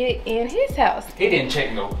us get in his house. he didn't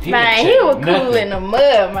check no. Man, he was cool in the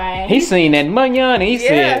mud, man. He seen that money and he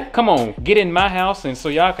said, "Come on, get in my house, and so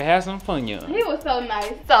y'all can have some fun, young." He was so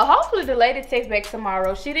nice. So hopefully the lady texts back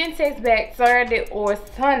tomorrow. She didn't text back Saturday or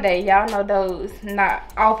Sunday. Y'all know those not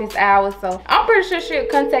office hours. So I'm pretty sure she'll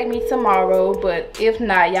contact me tomorrow. But if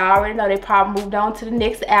not, y'all already know they probably moved on to the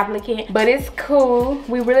next applicant. But it's cool.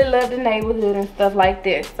 We really love the neighborhood and stuff like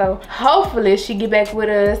that. So hopefully she get back with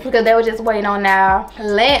us, because they were just waiting on our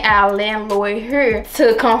landlord here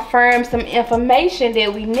to confirm some information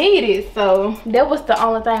that we needed. So that was the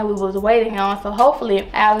only thing we was waiting on. So hopefully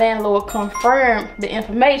our landlord confirmed the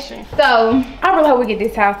information. So I really hope we get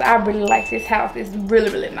this house. I really like this house. It's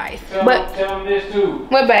really nice. Tell them this too.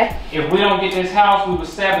 What, babe? If we don't get this house, we will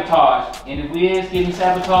sabotage. And if we is getting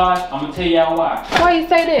sabotaged, I'm gonna tell y'all why. Why you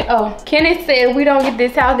say that? Oh, Kenneth said if we don't get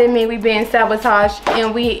this house, that means we being sabotaged,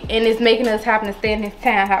 and it's making us having to stay in this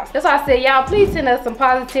townhouse. That's why I said, y'all please send us some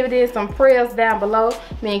positivity and some prayers down below.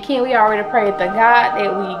 Me and Ken, we already prayed to God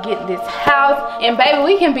that we get this house, and baby,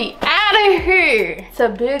 we can be out of here to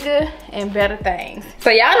bigger and better things. So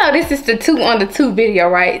y'all know this is the 2 under 2 video,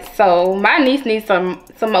 right? So my niece needs some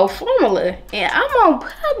more formula, and I'm on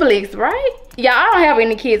Publix, right? Y'all, I don't have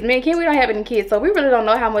any kids. Me and Ken, we don't have any kids, so we really don't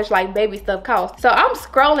know how much like baby stuff costs. So I'm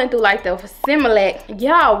scrolling through like the Similac.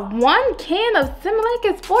 Y'all, 1 can of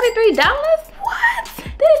Similac is $43? What?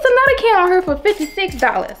 There's another can on here for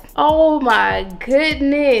 $56. Oh my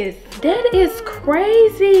goodness. That is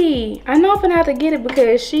crazy. I know I'm gonna have to get it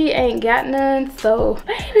because she ain't got none. So,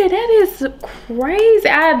 baby, that is crazy.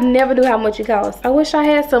 I never knew how much it costs. I wish I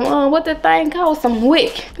had some, what the thing called? Some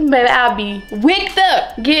wick. Baby, I'll be wicked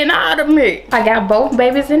up getting all the milk. I got both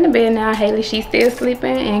babies in the bed now. Haley, she's still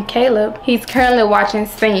sleeping. And Caleb, he's currently watching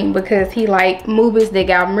Sing because he like movies that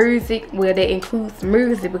got music, where they include some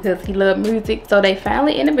music because he loves music. So they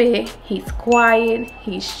finally in the bed. He's quiet.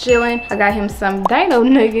 He's chilling. I got him some dino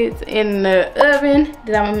nuggets in the oven.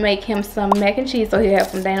 Then I'm gonna make him some mac and cheese. So he'll have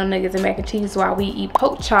some dino nuggets and mac and cheese while we eat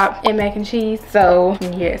pork chop and mac and cheese. So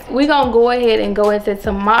yes, we're gonna go ahead and go into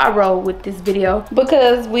tomorrow with this video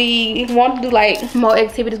because we want to do like more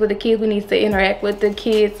activities with the kids. We need to interact with the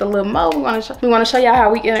kids a little more. We want to show y'all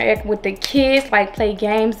how we interact with the kids, like play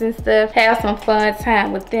games and stuff, have some fun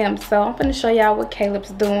time with them. So I'm gonna show y'all what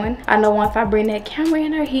Caleb's doing. I know once I bring that camera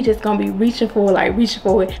in there, he just gonna be reaching for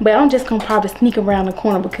it, but I'm just gonna probably sneak around the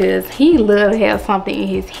corner because he love to have something in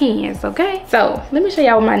his hands. Okay, so let me show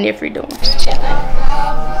y'all what my nephew doing. Just chilling.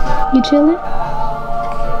 You chilling?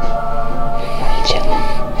 You chilling?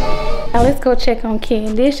 Now let's go check on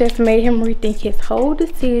Ken. This just made him rethink his whole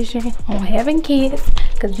decision on having kids,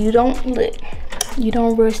 because you don't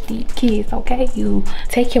rush these kids, okay? You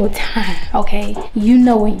take your time, okay? You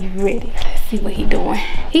know when you're ready. Let's see what he doing.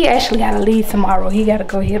 He actually gotta leave tomorrow. He gotta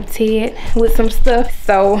go help Ted with some stuff.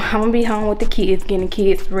 So I'm gonna be home with the kids, getting the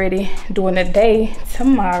kids ready during the day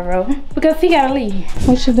tomorrow because he gotta leave.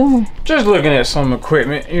 What you doing? Just looking at some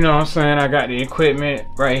equipment, you know what I'm saying? I got the equipment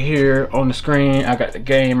right here on the screen. I got the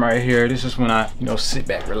game right here. This is when I, sit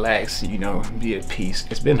back, relax, be at peace.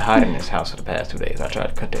 It's been hot in this house for the past 2 days. I tried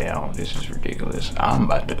to cut down. This is ridiculous. I'm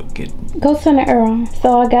about to go turn the air on.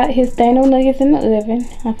 So I got his dino nuggets in the oven.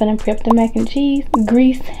 I'm finna prep the mac and cheese.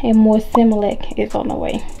 Grease and more Similac is on the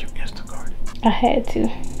way. You Instacart. I had to.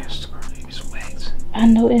 Instacart, you swags. I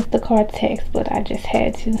know Instacart text, but I just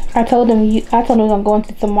had to. I told him we're gonna go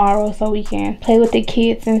into tomorrow so we can play with the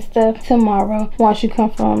kids and stuff tomorrow once you come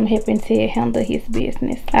from helping Ted handle his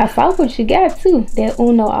business. I saw what you got too. That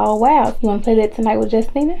Uno all wild. You wanna play that tonight with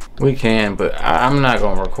Justina? We can, but I'm not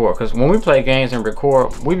gonna record because when we play games and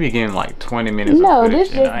record, we be getting like 20 minutes of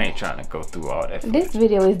footage, and I ain't trying to go through all that footage. This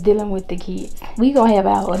video is dealing with the kids. We gonna have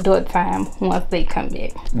our adult time once they come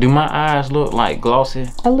back. Do my eyes look like glossy?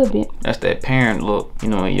 A little bit. That's that parent look,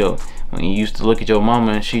 when you used to look at your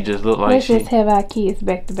mama and she just looked like Let's just have our kids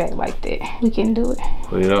back to back like that. We can do it.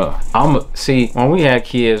 Put it up. See, when we had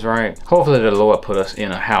kids, right? Hopefully the Lord put us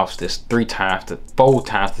in a house that's 4 times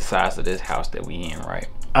the size of this house that we in, right?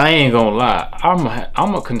 I ain't gonna lie, I'm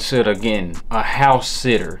gonna consider getting a house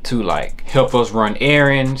sitter to like help us run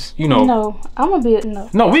errands, No, I'm gonna be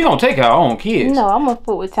No, we gonna take our own kids. No, I'm a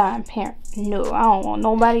full-time parent. No, I don't want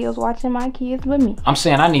nobody else watching my kids but me. I'm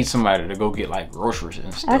saying I need somebody to go get like groceries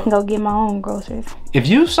and stuff. I can go get my own groceries. If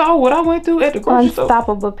you saw what I went through at the grocery store.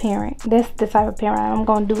 Unstoppable parent. That's the type of parent I'm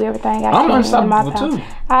gonna do everything I can. I'm unstoppable too.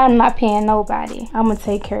 I'm not paying nobody. I'm gonna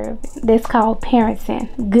take care of it. That's called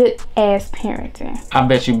parenting. Good ass parenting. I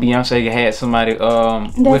bet you Beyonce had somebody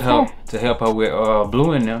with her to help her with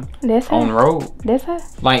Blue and them. That's her. On the road. That's her.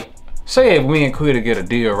 Like, Say if me and Quita get a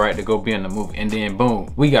deal, right, to go be in the movie, and then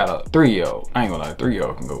boom, we got a 3-year-old. I ain't gonna lie,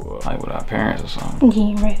 3-year-old can go like with our parents or something. You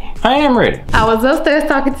ain't ready. I am ready. I was upstairs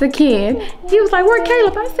talking to Ken. He was like, where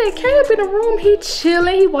Caleb? I said, Caleb in the room, he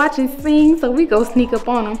chilling, he watching scenes, so we go sneak up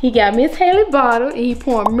on him. He got Miss Haley bottle and he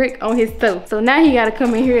pouring milk on his stove. So now he gotta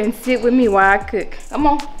come in here and sit with me while I cook. Come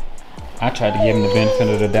on. I tried to give him the benefit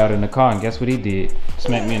of the doubt in the car, and guess what he did?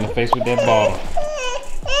 Smacked me in the face with that bottle.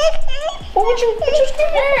 What would you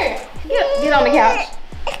scared? Get on the couch.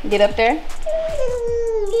 Get up there.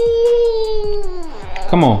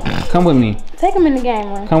 Come on, come with me. Take him in the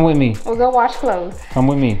game room. Come with me. Or go wash clothes. Come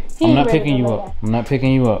with me. I'm not picking you up. I'm not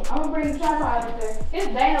picking you up. I'm gonna bring the tripod up there. This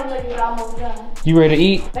Dana lady is almost done. You ready to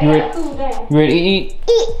eat? They got food down. You ready to eat?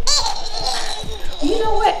 You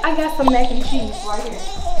know what? I got some mac and cheese right here.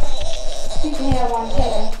 You can have one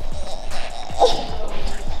too.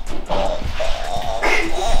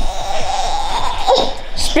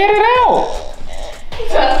 Spit it out.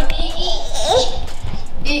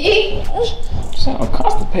 Eat. Sound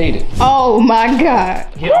constipated. Oh my God.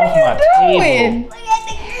 Get off my table.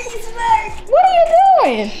 What are you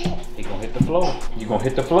doing? You gonna hit the floor. You gonna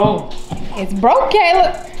hit the floor. It's broke,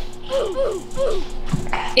 Caleb.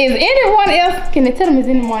 Is anyone else, can they tell them, is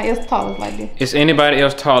anyone else taller like this? Is anybody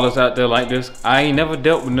else taller out there like this? I ain't never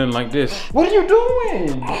dealt with nothing like this. What are you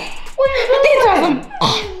doing? What are you doing?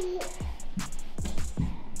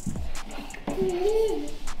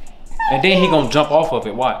 And then he gonna jump off of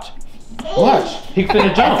it, watch. Watch, he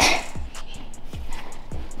finna jump.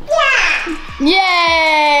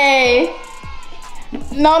 Yay!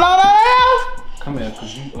 No. Come here,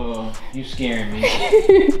 cause you scaring me.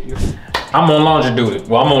 I'm on laundry duty.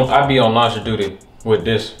 Well, I be on laundry duty with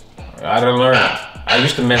this. I done learned. I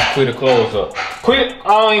used to mess Quita clothes up. Quita,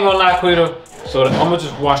 I ain't gonna lie, Quita. So I'm gonna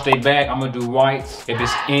just wash they back. I'm gonna do whites. If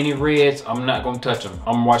it's any reds, I'm not gonna touch them.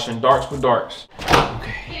 I'm washing darks with darks.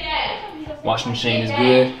 Okay. Washing machine is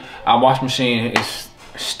good. Our washing machine is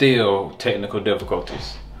still technical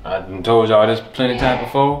difficulties. I done told y'all this plenty of times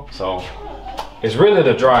before, so it's really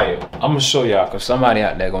the dryer. I'm gonna show y'all, cause somebody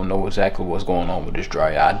out there gonna know exactly what's going on with this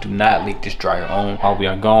dryer. I do not leave this dryer on while we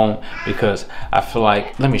are gone because I feel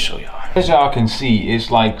like, let me show y'all. As y'all can see,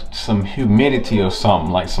 it's like some humidity or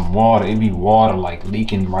something, like some water. It be water like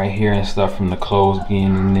leaking right here and stuff from the clothes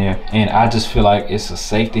being in there. And I just feel like it's a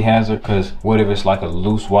safety hazard, cause what if it's like a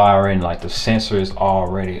loose wire and like the sensor is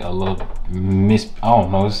already a little I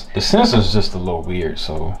don't know, the sensor is just a little weird.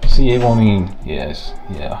 So see, it won't even, yes,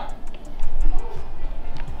 yeah.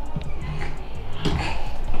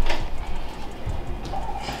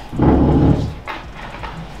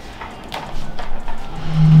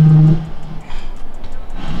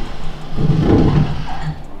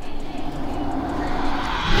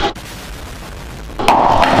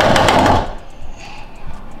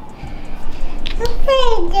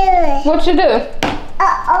 What you do?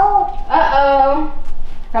 Uh-oh. Uh-oh.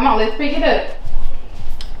 Come on, let's pick it up.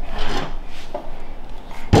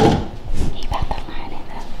 He about to line it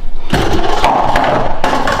up.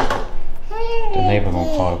 The neighbor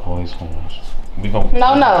gonna call the police on us. We gonna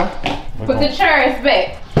No. Put the chairs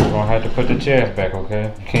back. We're gonna have to put the chairs back,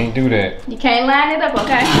 okay? You can't do that. You can't line it up,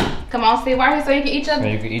 okay? Come on, sit right here so you can eat your So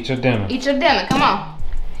you can eat your dinner. Eat your dinner. Come on.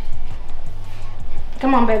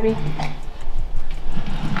 Come on, baby.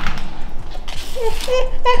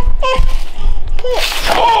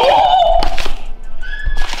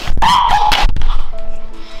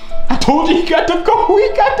 I told you he got to go. He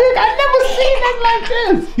got to. I never seen that like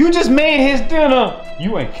this. You just made his dinner.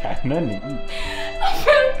 You ain't got nothing to eat. I'm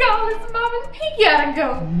gonna call his mama. He gotta go.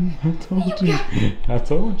 I told you. I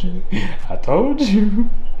told you. I told you.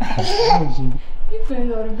 I told you. You finna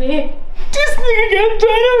go to bed. This nigga got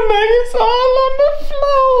dinner nuggets all on the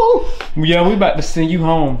floor. Yeah, we about to send you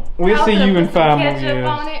home. We'll see you in 5 more years.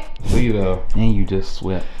 Leave it up. And you just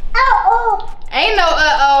sweat. Uh-oh. Ain't no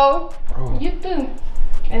uh-oh. You do.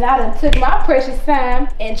 And I done took my precious time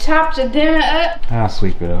and chopped your dinner up. I'll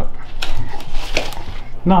sweep it up.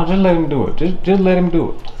 No, just let him do it. Just let him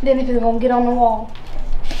do it. Then if it's gonna get on the wall.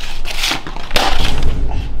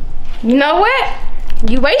 You know what?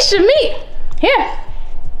 You waste your meat. Here.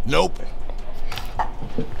 Nope.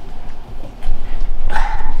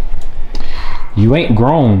 You ain't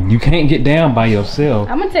grown. You can't get down by yourself.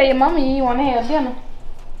 I'm gonna tell your mama you wanna have dinner.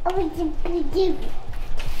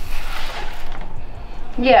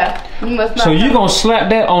 Yeah, you must not. So you gonna slap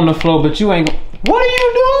that on the floor, but you ain't gonna... What are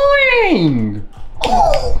you doing?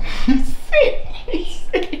 Oh, he's sick. He's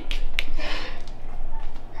sick.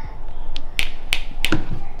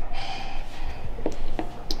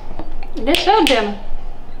 This your dinner.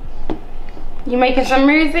 You making some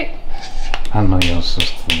music? I know your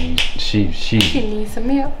sister needs. She needs some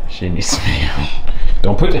milk. She needs some milk.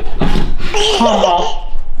 Don't put it. Let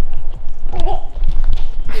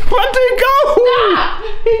it go! Stop!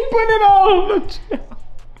 He put it all on the chair.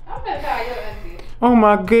 I'm gonna call your auntie. Oh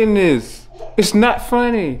my goodness. It's not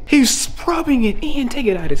funny. He's scrubbing it in. Take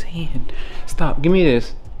it out of his hand. Stop. Give me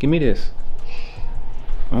this. Give me this.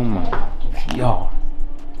 Oh my. Y'all.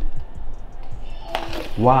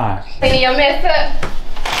 Why? Cleaning your mess up.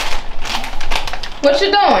 What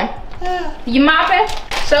you doing? You mopping?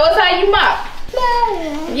 Show us how you mop.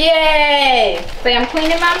 Yay! Say I'm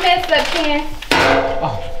cleaning my mess up, Ken.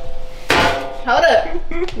 Oh. Hold up.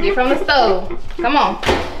 Get from the stove. Come on.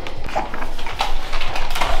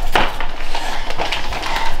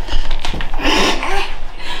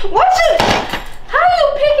 What you? How you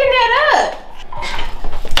picking that up?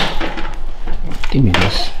 Give me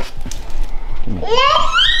this. Give me this.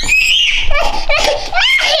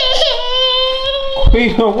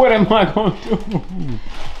 Peter, what am I gonna do?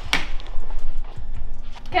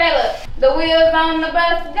 Caleb, the wheels on the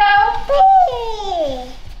bus go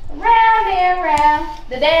round and round.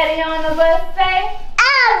 The daddy on the bus say, I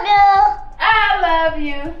love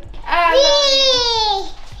you. I love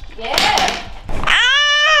you. Yeah.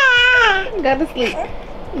 Go to sleep.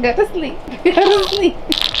 Go to sleep. Go to sleep.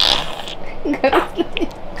 Go to sleep.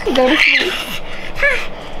 Go to sleep.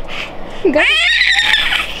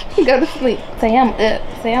 Go to sleep. Say I'm up.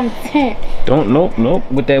 Say I'm 10. Don't,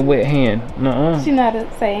 nope, with that wet hand. Nuh-uh. She not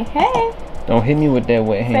up. Say hey. Don't hit me with that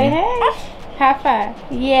wet hand. Say hey. High five.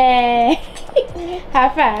 Yay. High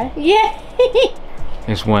five. Yeah.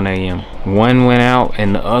 It's 1 a.m. One went out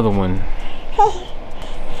and the other one.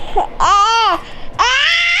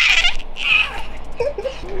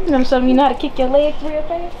 I'm showing you know how to kick your legs real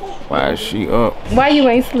fast. Why is she up? Why you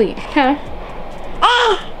ain't sleep, huh?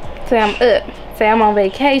 Say I'm up. Say I'm on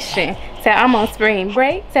vacation. Say I'm on spring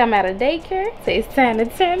break. Say I'm out of daycare. Say it's time to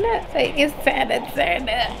turn up. Say it's time to turn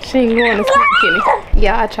up. She ain't going to sleep, Kenny.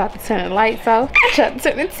 Yeah, I tried to turn the lights off. I tried to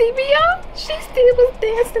turn the TV off. She still was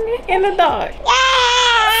dancing in the dark.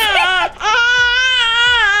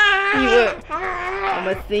 You up?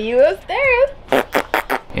 I'ma see you upstairs.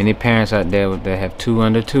 Any parents out there that have 2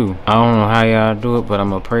 under 2, I don't know how y'all do it, but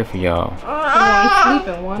I'm gonna pray for y'all. One sleep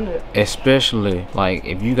and one up. Especially like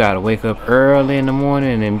if you gotta wake up early in the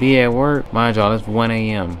morning and be at work. Mind y'all, it's 1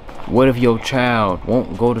 a.m. What if your child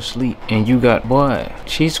won't go to sleep and you got, boy,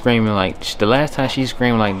 she's screaming like, the last time she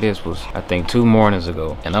screamed like this was I think 2 mornings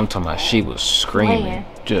ago, and I'm talking about she was screaming. Man.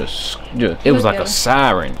 Just it was like a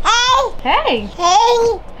siren. Hey.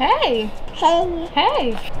 Hey.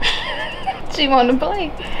 Hey. She wanna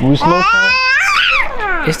play. We slow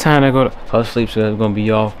time. It's time to go to her sleep schedule gonna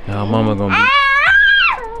be off. And her mama gonna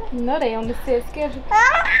be. You know they on the set schedule.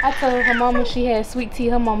 I told her mama she had sweet tea.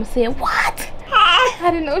 Her mama said, what? I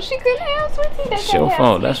didn't know she couldn't have sweet tea. It's your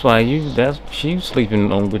fault. That's why she's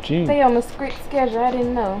sleeping on with you. They on the strict schedule. I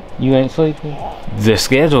didn't know. You ain't sleeping? The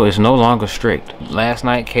schedule is no longer strict. Last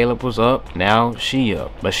night Caleb was up. Now she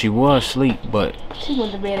up. But she was asleep. But she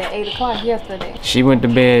went to bed at 8 o'clock yesterday. She went to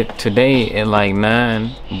bed today at like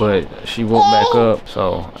 9. But she woke back up.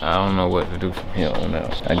 So I don't know what to do from here on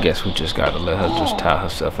out. I guess we just gotta let her just tire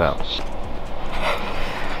herself out.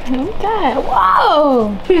 Oh God!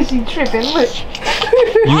 Whoa! She tripping. Look.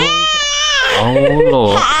 Oh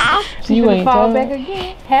Lord! She ain't fall back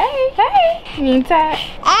again. Hey! You ain't tired?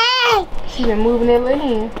 She been moving that little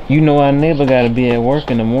hand. You know our neighbor gotta be at work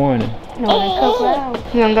in the morning. No, in a couple hours.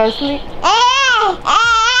 You gonna go to sleep?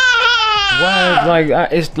 Why?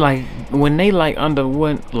 It's like when they like under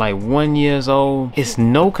 1 years old. It's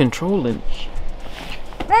no controlling.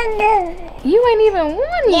 You ain't even 1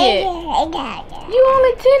 yet. You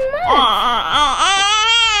only 10 months.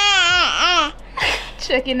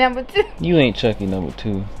 Chucky number 2. You ain't Chucky number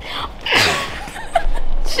 2.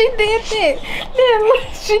 She did that. Then look,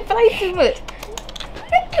 she played too much.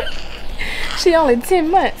 She only 10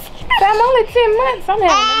 months. So I'm only 10 months. I'm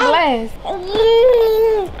having a blast.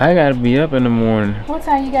 I gotta be up in the morning. What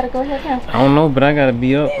time you gotta go here now? I don't know, but I gotta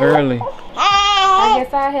be up early. I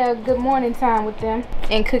guess I'll have good morning time with them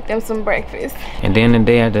and cook them some breakfast. And then the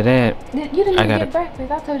day after that, You didn't even get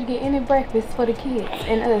breakfast. I told you to get any breakfast for the kids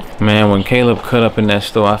and us. man, when Caleb cut up in that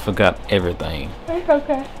store, I forgot everything. It's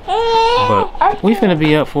okay. But we finna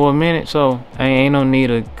be up for a minute, so ain't no need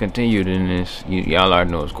to continue in this. Y'all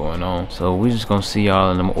already know what's going on. So we just gonna see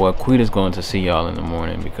y'all in the or Quita's going to see y'all in the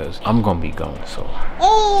morning because I'm gonna be going. So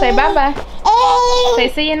say bye bye. Say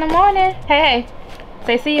see you in the morning. Hey.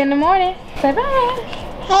 Say see you in the morning. Say bye.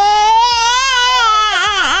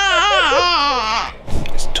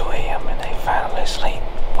 It's 2 a.m. and they finally asleep.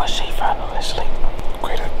 Was she finally asleep?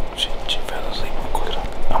 Quita, she fell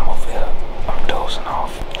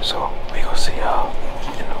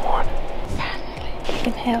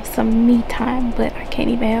some me time, but I can't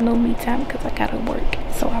even have no me time because I gotta work.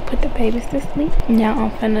 So I put the babies to sleep. Now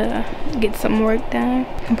I'm finna get some work done.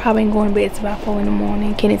 I'm probably going to bed till about 4 in the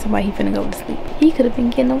morning. Kenny somebody he finna go to sleep. He could have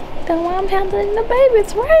been getting them done while I'm handling the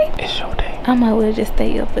babies, right? It's your day. I might well just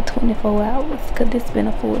stay up for 24 hours because this been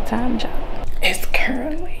a full-time job. It's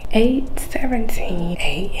currently 8:17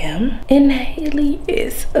 a.m. and Haley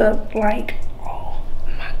is up like, oh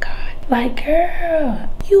my God. Like, girl,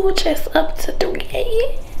 you were just up to 3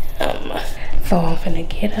 a.m. So I'm finna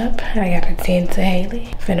get up. I gotta tend to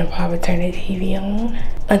Haley. Finna probably turn the TV on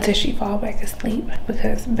until she fall back asleep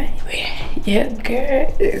because, baby, your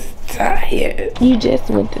girl is tired. You just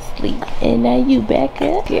went to sleep and now you back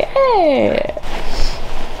up? Yeah.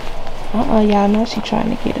 Y'all know she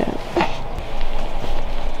trying to get up.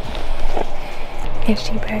 And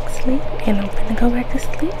she back asleep and I'm finna go back to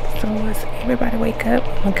sleep. So once everybody wake up,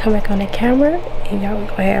 I'm gonna come back on the camera and y'all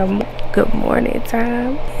gonna have good morning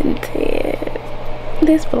time. And then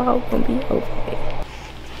this vlog gonna be over with.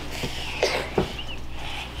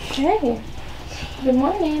 Hey, good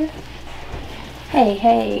morning.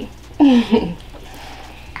 Hey.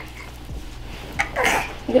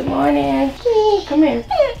 Good morning. Come here.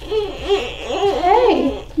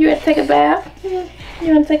 Hey, you wanna take a bath? You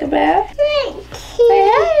wanna take a bath? Say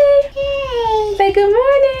hey. Say good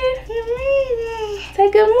morning. Say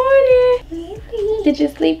good morning. Did you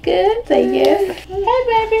sleep good? Say yes. Hey,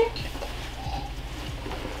 baby.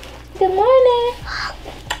 Good morning.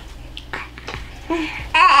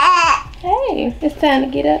 Hey, it's time to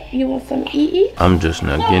get up. You want some eat? I'm just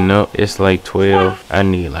not getting up. It's like 12. I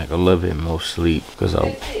need like a little bit more sleep because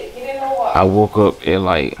I woke up at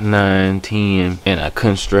like 9, 10 and I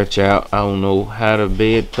couldn't stretch out. I don't know how the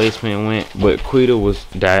bed placement went, but Quita was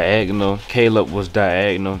diagonal, Caleb was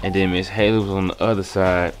diagonal, and then Miss Haley was on the other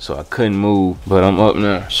side, so I couldn't move. But I'm up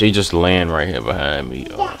now. She just laying right here behind me,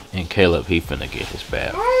 and Caleb, he finna get his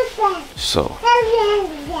bath. So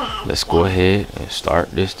let's go ahead and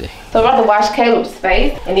start this day. So I'm about to wash Caleb's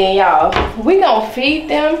face, and then y'all, we gonna feed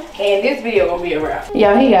them, and this video gonna be a wrap.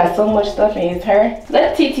 Y'all, he got so much stuff in his hair.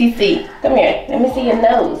 Let TT see. Come here, let me see your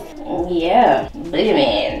nose. Yeah,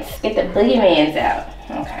 boogeyman's. Get the boogeyman's out.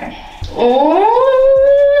 Okay.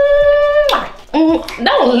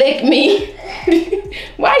 Don't lick me.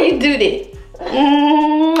 Why you do that?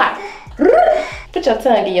 Put your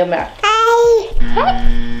tongue in your mouth.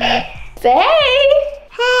 Say hey.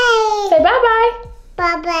 Hey. Say bye-bye.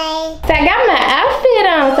 Bye-bye. So I got my outfit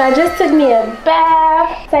on. So I just took me a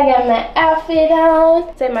bath. So I got my outfit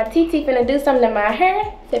on. So my TT finna do something to my hair.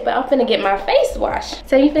 So but I'm finna get my face wash.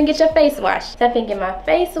 So you finna get your face wash. So I finna get my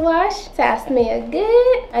face wash. So I smell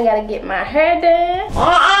good. I gotta get my hair done.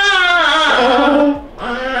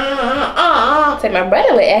 So my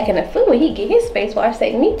brother was acting a fool when he get his face wash.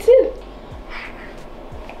 Say me too.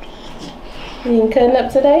 You ain't cutting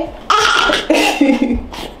up today?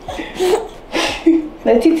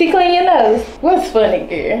 Let TT clean your nose. What's funny,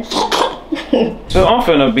 girl? So I'm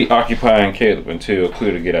finna be occupying Caleb until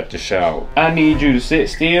Clear to get out the shower. I need you to sit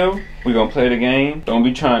still. We're gonna play the game. Don't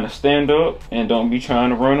be trying to stand up and don't be trying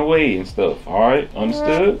to run away and stuff. Alright?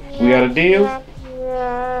 Understood? We got a deal?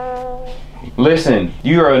 Listen,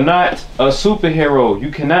 you are not a superhero.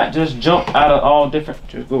 You cannot just jump out of all different.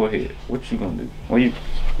 Just go ahead. What you gonna do? Well, you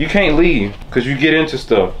can't leave because you get into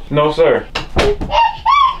stuff. No, sir.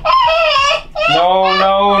 No.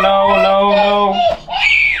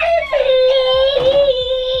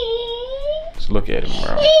 Let's look at him,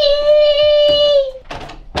 bro.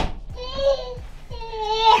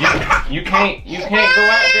 You can't go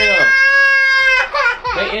out there.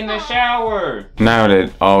 They in the shower. Now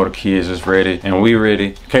that all the kids is ready and we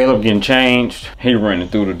ready, Caleb getting changed. He running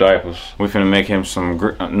through the diapers. We finna make him some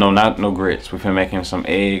no grits. We finna make him some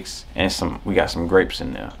eggs and we got some grapes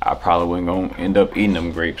in there. I probably wasn't gonna end up eating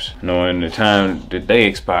them grapes, knowing the time that they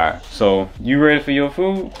expire. So you ready for your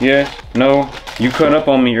food? Yes? No? You cut up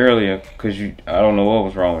on me earlier because I don't know what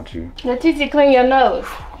was wrong with you. Let TT clean your nose.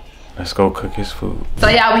 Let's go cook his food. So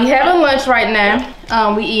y'all, we having lunch right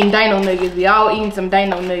now. We eating dino nuggets. We all eating some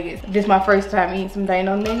dino nuggets. This is my first time eating some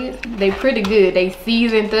dino nuggets. They pretty good. They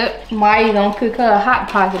seasoned up. Maya gonna cook her a hot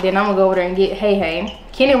pocket. Then I'm gonna go over there and get Hey.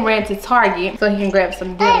 Kenny ran to Target so he can grab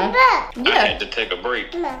some dinner. I had to take a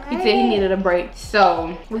break. He said he needed a break.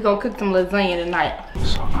 So we gonna cook some lasagna tonight.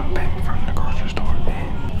 So I'm back from the grocery store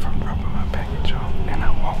and from dropping my package off, and I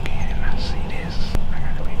walk in and I see this. I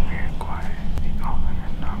gotta be very quiet.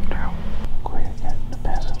 Knocked out. Go ahead, got the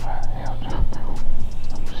pacifier held up.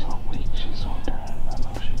 I'm so weak, she's so tired. I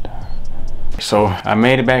know she tired. So I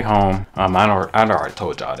made it back home. I already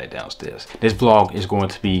told y'all that downstairs. This vlog is going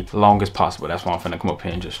to be long as possible. That's why I'm finna come up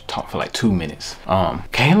here and just talk for like 2 minutes.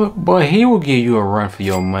 Caleb, boy, he will give you a run for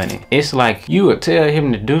your money. It's like you would tell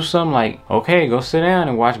him to do something like, okay, go sit down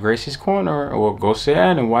and watch Gracie's Corner, or go sit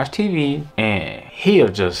down and watch TV, and he'll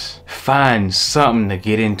just find something to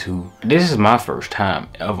get into. This is my first time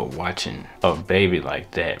ever watching a baby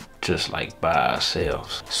like that, just like by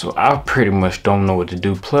ourselves. So I pretty much don't know what to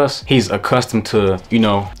do. Plus, he's accustomed to, you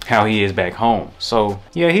know, how he is back home. So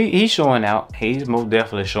yeah, he's showing out. He's most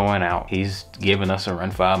definitely showing out. He's giving us a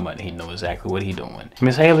run for our money. He knows exactly what he's doing.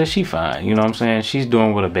 Miss Haley, she fine. You know what I'm saying? She's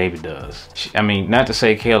doing what a baby does. I mean, not to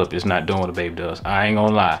say Caleb is not doing what a baby does. I ain't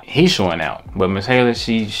gonna lie. He's showing out. But Miss Haley,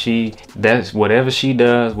 that's whatever she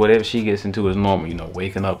does, whatever she gets into is normal. You know,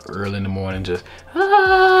 waking up early in the morning, just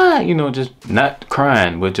you know, just not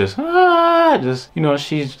crying, but just just, you know,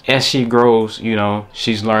 as she grows, you know,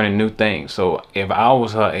 she's learning new things. So if I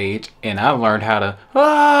was her age and I learned how to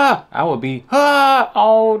I would be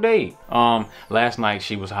all day. Last night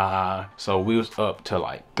she was so we was up till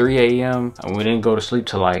like 3 a.m. and we didn't go to sleep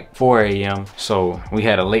till like 4 a.m. so we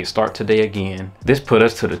had a late start today again. This put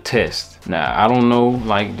us to the test. Now I don't know,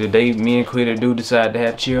 like, me and Quitter do decide to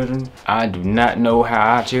have children. I do not know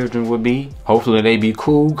how our children would be. Hopefully they be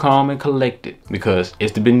cool, calm, and collected, because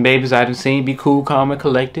it's the been babies I done seen be cool, calm, and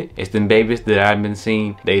collected. It's them babies that I've been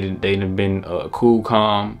seeing, they done been cool,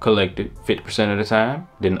 calm, collected 50% of the time.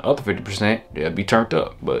 Then the other 50% they'll be turned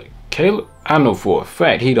up. But Caleb, I know for a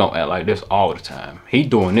fact he don't act like this all the time. He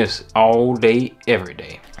doing this all day, every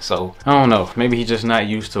day. So I don't know, maybe he's just not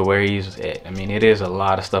used to where he's at. I mean, it is a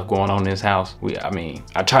lot of stuff going on in his house.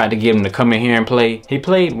 I tried to get him to come in here and play. He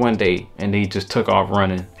played one day and he just took off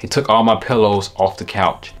running. He took all my pillows off the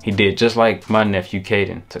couch. He did just like my nephew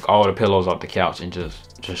Caden. Took all the pillows off the couch and just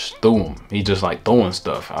threw them. He just like throwing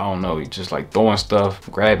stuff. I don't know, he just like throwing stuff,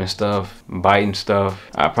 grabbing stuff, biting stuff.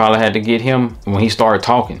 I probably had to get him when he started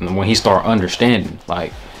talking and when he started understanding,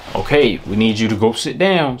 like, okay, we need you to go sit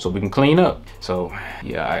down so we can clean up. So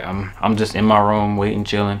yeah, I'm just in my room waiting,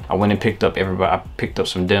 chilling. I went and picked up everybody. I picked up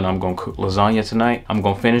some dinner. I'm gonna cook lasagna tonight. I'm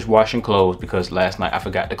gonna finish washing clothes because last night I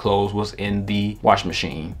forgot the clothes was in the wash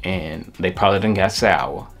machine and they probably done got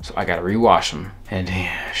sour. So I gotta rewash them. And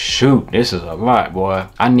then, shoot, this is a lot, boy.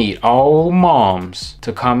 I need all moms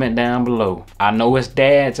to comment down below. I know it's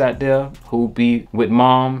dads out there who be with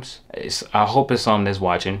moms. I hope it's some that's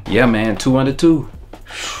watching. Yeah, man, 2 under 2.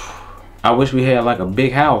 I wish we had like a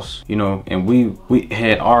big house, you know, and we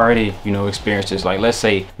had already, you know, experienced this. Like, let's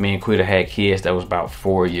say me and Quitter had kids that was about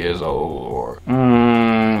 4 years old, or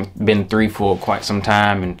been 3 for quite some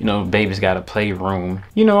time, and you know, baby's got a playroom.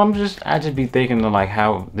 You know, I just be thinking of like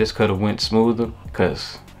how this could have went smoother,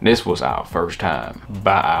 because this was our first time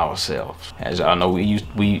by ourselves. As y'all know,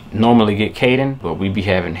 we normally get Caden, but we be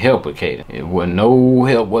having help with Caden. It wasn't no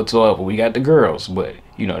help whatsoever. We got the girls, but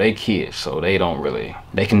you know, they kids, so they don't really,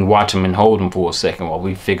 they can watch them and hold them for a second while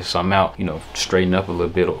we figure something out, you know, straighten up a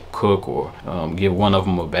little bit or cook, or give one of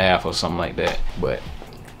them a bath or something like that. But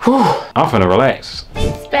whew, I'm finna relax.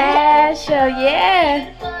 Special,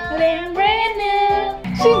 yeah. Brand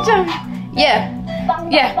new. She jumped. Yeah.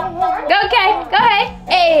 Yeah. Go, okay. Go ahead.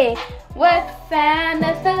 Hey. What sound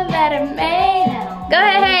does the letter make? Go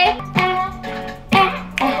ahead, hey.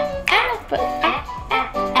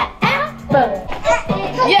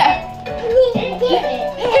 Yeah.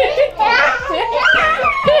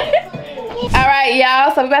 Alright,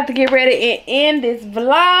 y'all, so we're about to get ready and end this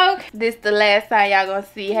vlog. This is the last time y'all gonna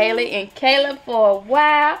see Haley and Caleb for a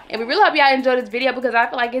while. And we really hope y'all enjoyed this video, because I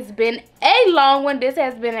feel like it's been a long one. This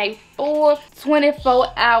has been a full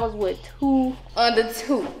 24 hours with 2 under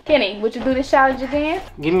 2. Kenny, would you do this challenge again?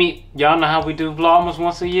 Y'all know how we do vlogmas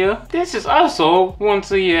once a year? This is also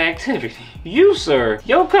once a year activity. You, sir,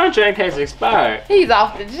 your contract has expired. He's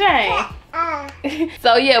off the chain.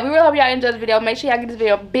 So yeah, we really hope y'all enjoyed the video. Make sure y'all give this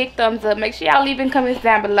video a big thumbs up. Make sure y'all leave in comments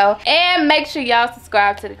down below, and make sure y'all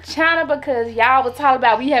subscribe to the channel, because y'all was talking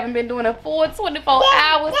about we haven't been doing a full 24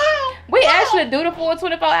 hours. We actually do the full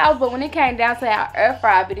 24 hours, but when it came down to our air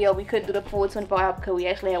fryer video, we couldn't do the full 24 hours because we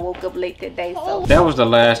actually had woke up late that day. So that was the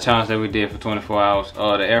last challenge that we did for 24 hours.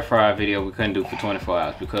 The air fryer video we couldn't do for 24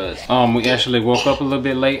 hours because we actually woke up a little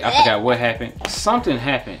bit late. I forgot what happened. Something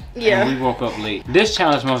happened. Yeah. And we woke up late. This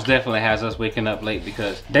challenge most definitely has us waking up late,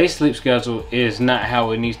 because their sleep schedule is not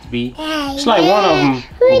how it needs to be. It's like one of them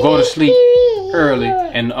will go to sleep early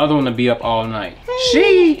and the other one will be up all night.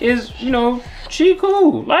 She is, you know, She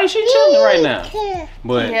cool. Like, she chilling right now.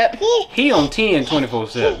 But Yep. he on 10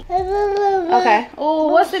 24/7. Okay. Oh,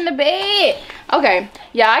 what's in the bed? Okay.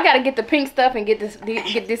 Yeah, I gotta get the pink stuff and get this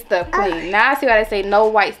stuff clean. Now I see why they say no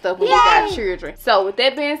white stuff when you got children. So with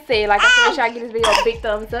that being said, like I said, make sure y'all give this video a big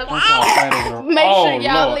thumbs up. Make sure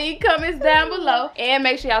y'all leave comments down below. And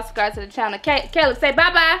make sure y'all subscribe to the channel. Caleb, say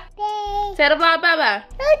bye-bye. Say the vlog bye-bye.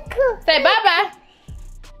 Say bye-bye.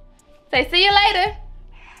 Say see you later.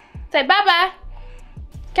 Say bye-bye.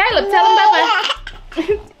 Caleb, tell him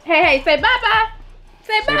bye-bye. hey, say bye-bye.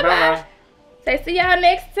 Say bye-bye. Say see y'all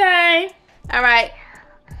next time. All right.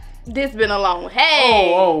 This been a long one.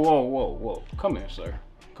 Hey. Whoa. Come here, sir.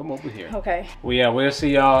 Come over here. Okay. Well, yeah, we'll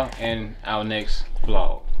see y'all in our next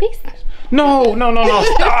vlog. Peace. No.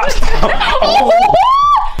 Stop. Oh.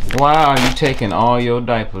 Wow, you taking all your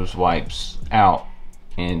diapers wipes out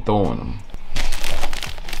and throwing them.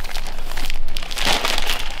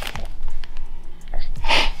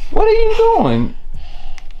 What are you doing?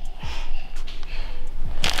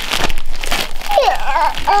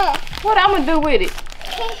 What I'm gonna do with it?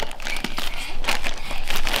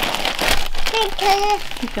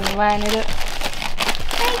 You can line it up.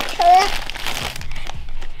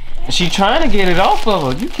 She trying to get it off of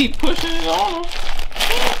her. You keep pushing it on her.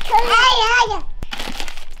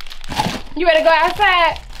 You ready to go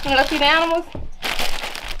outside and go see the animals?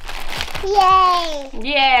 Yay!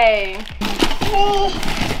 Yay!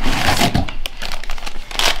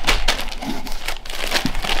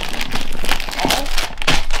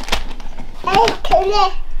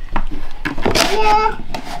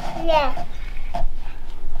 Yeah.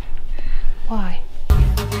 Why?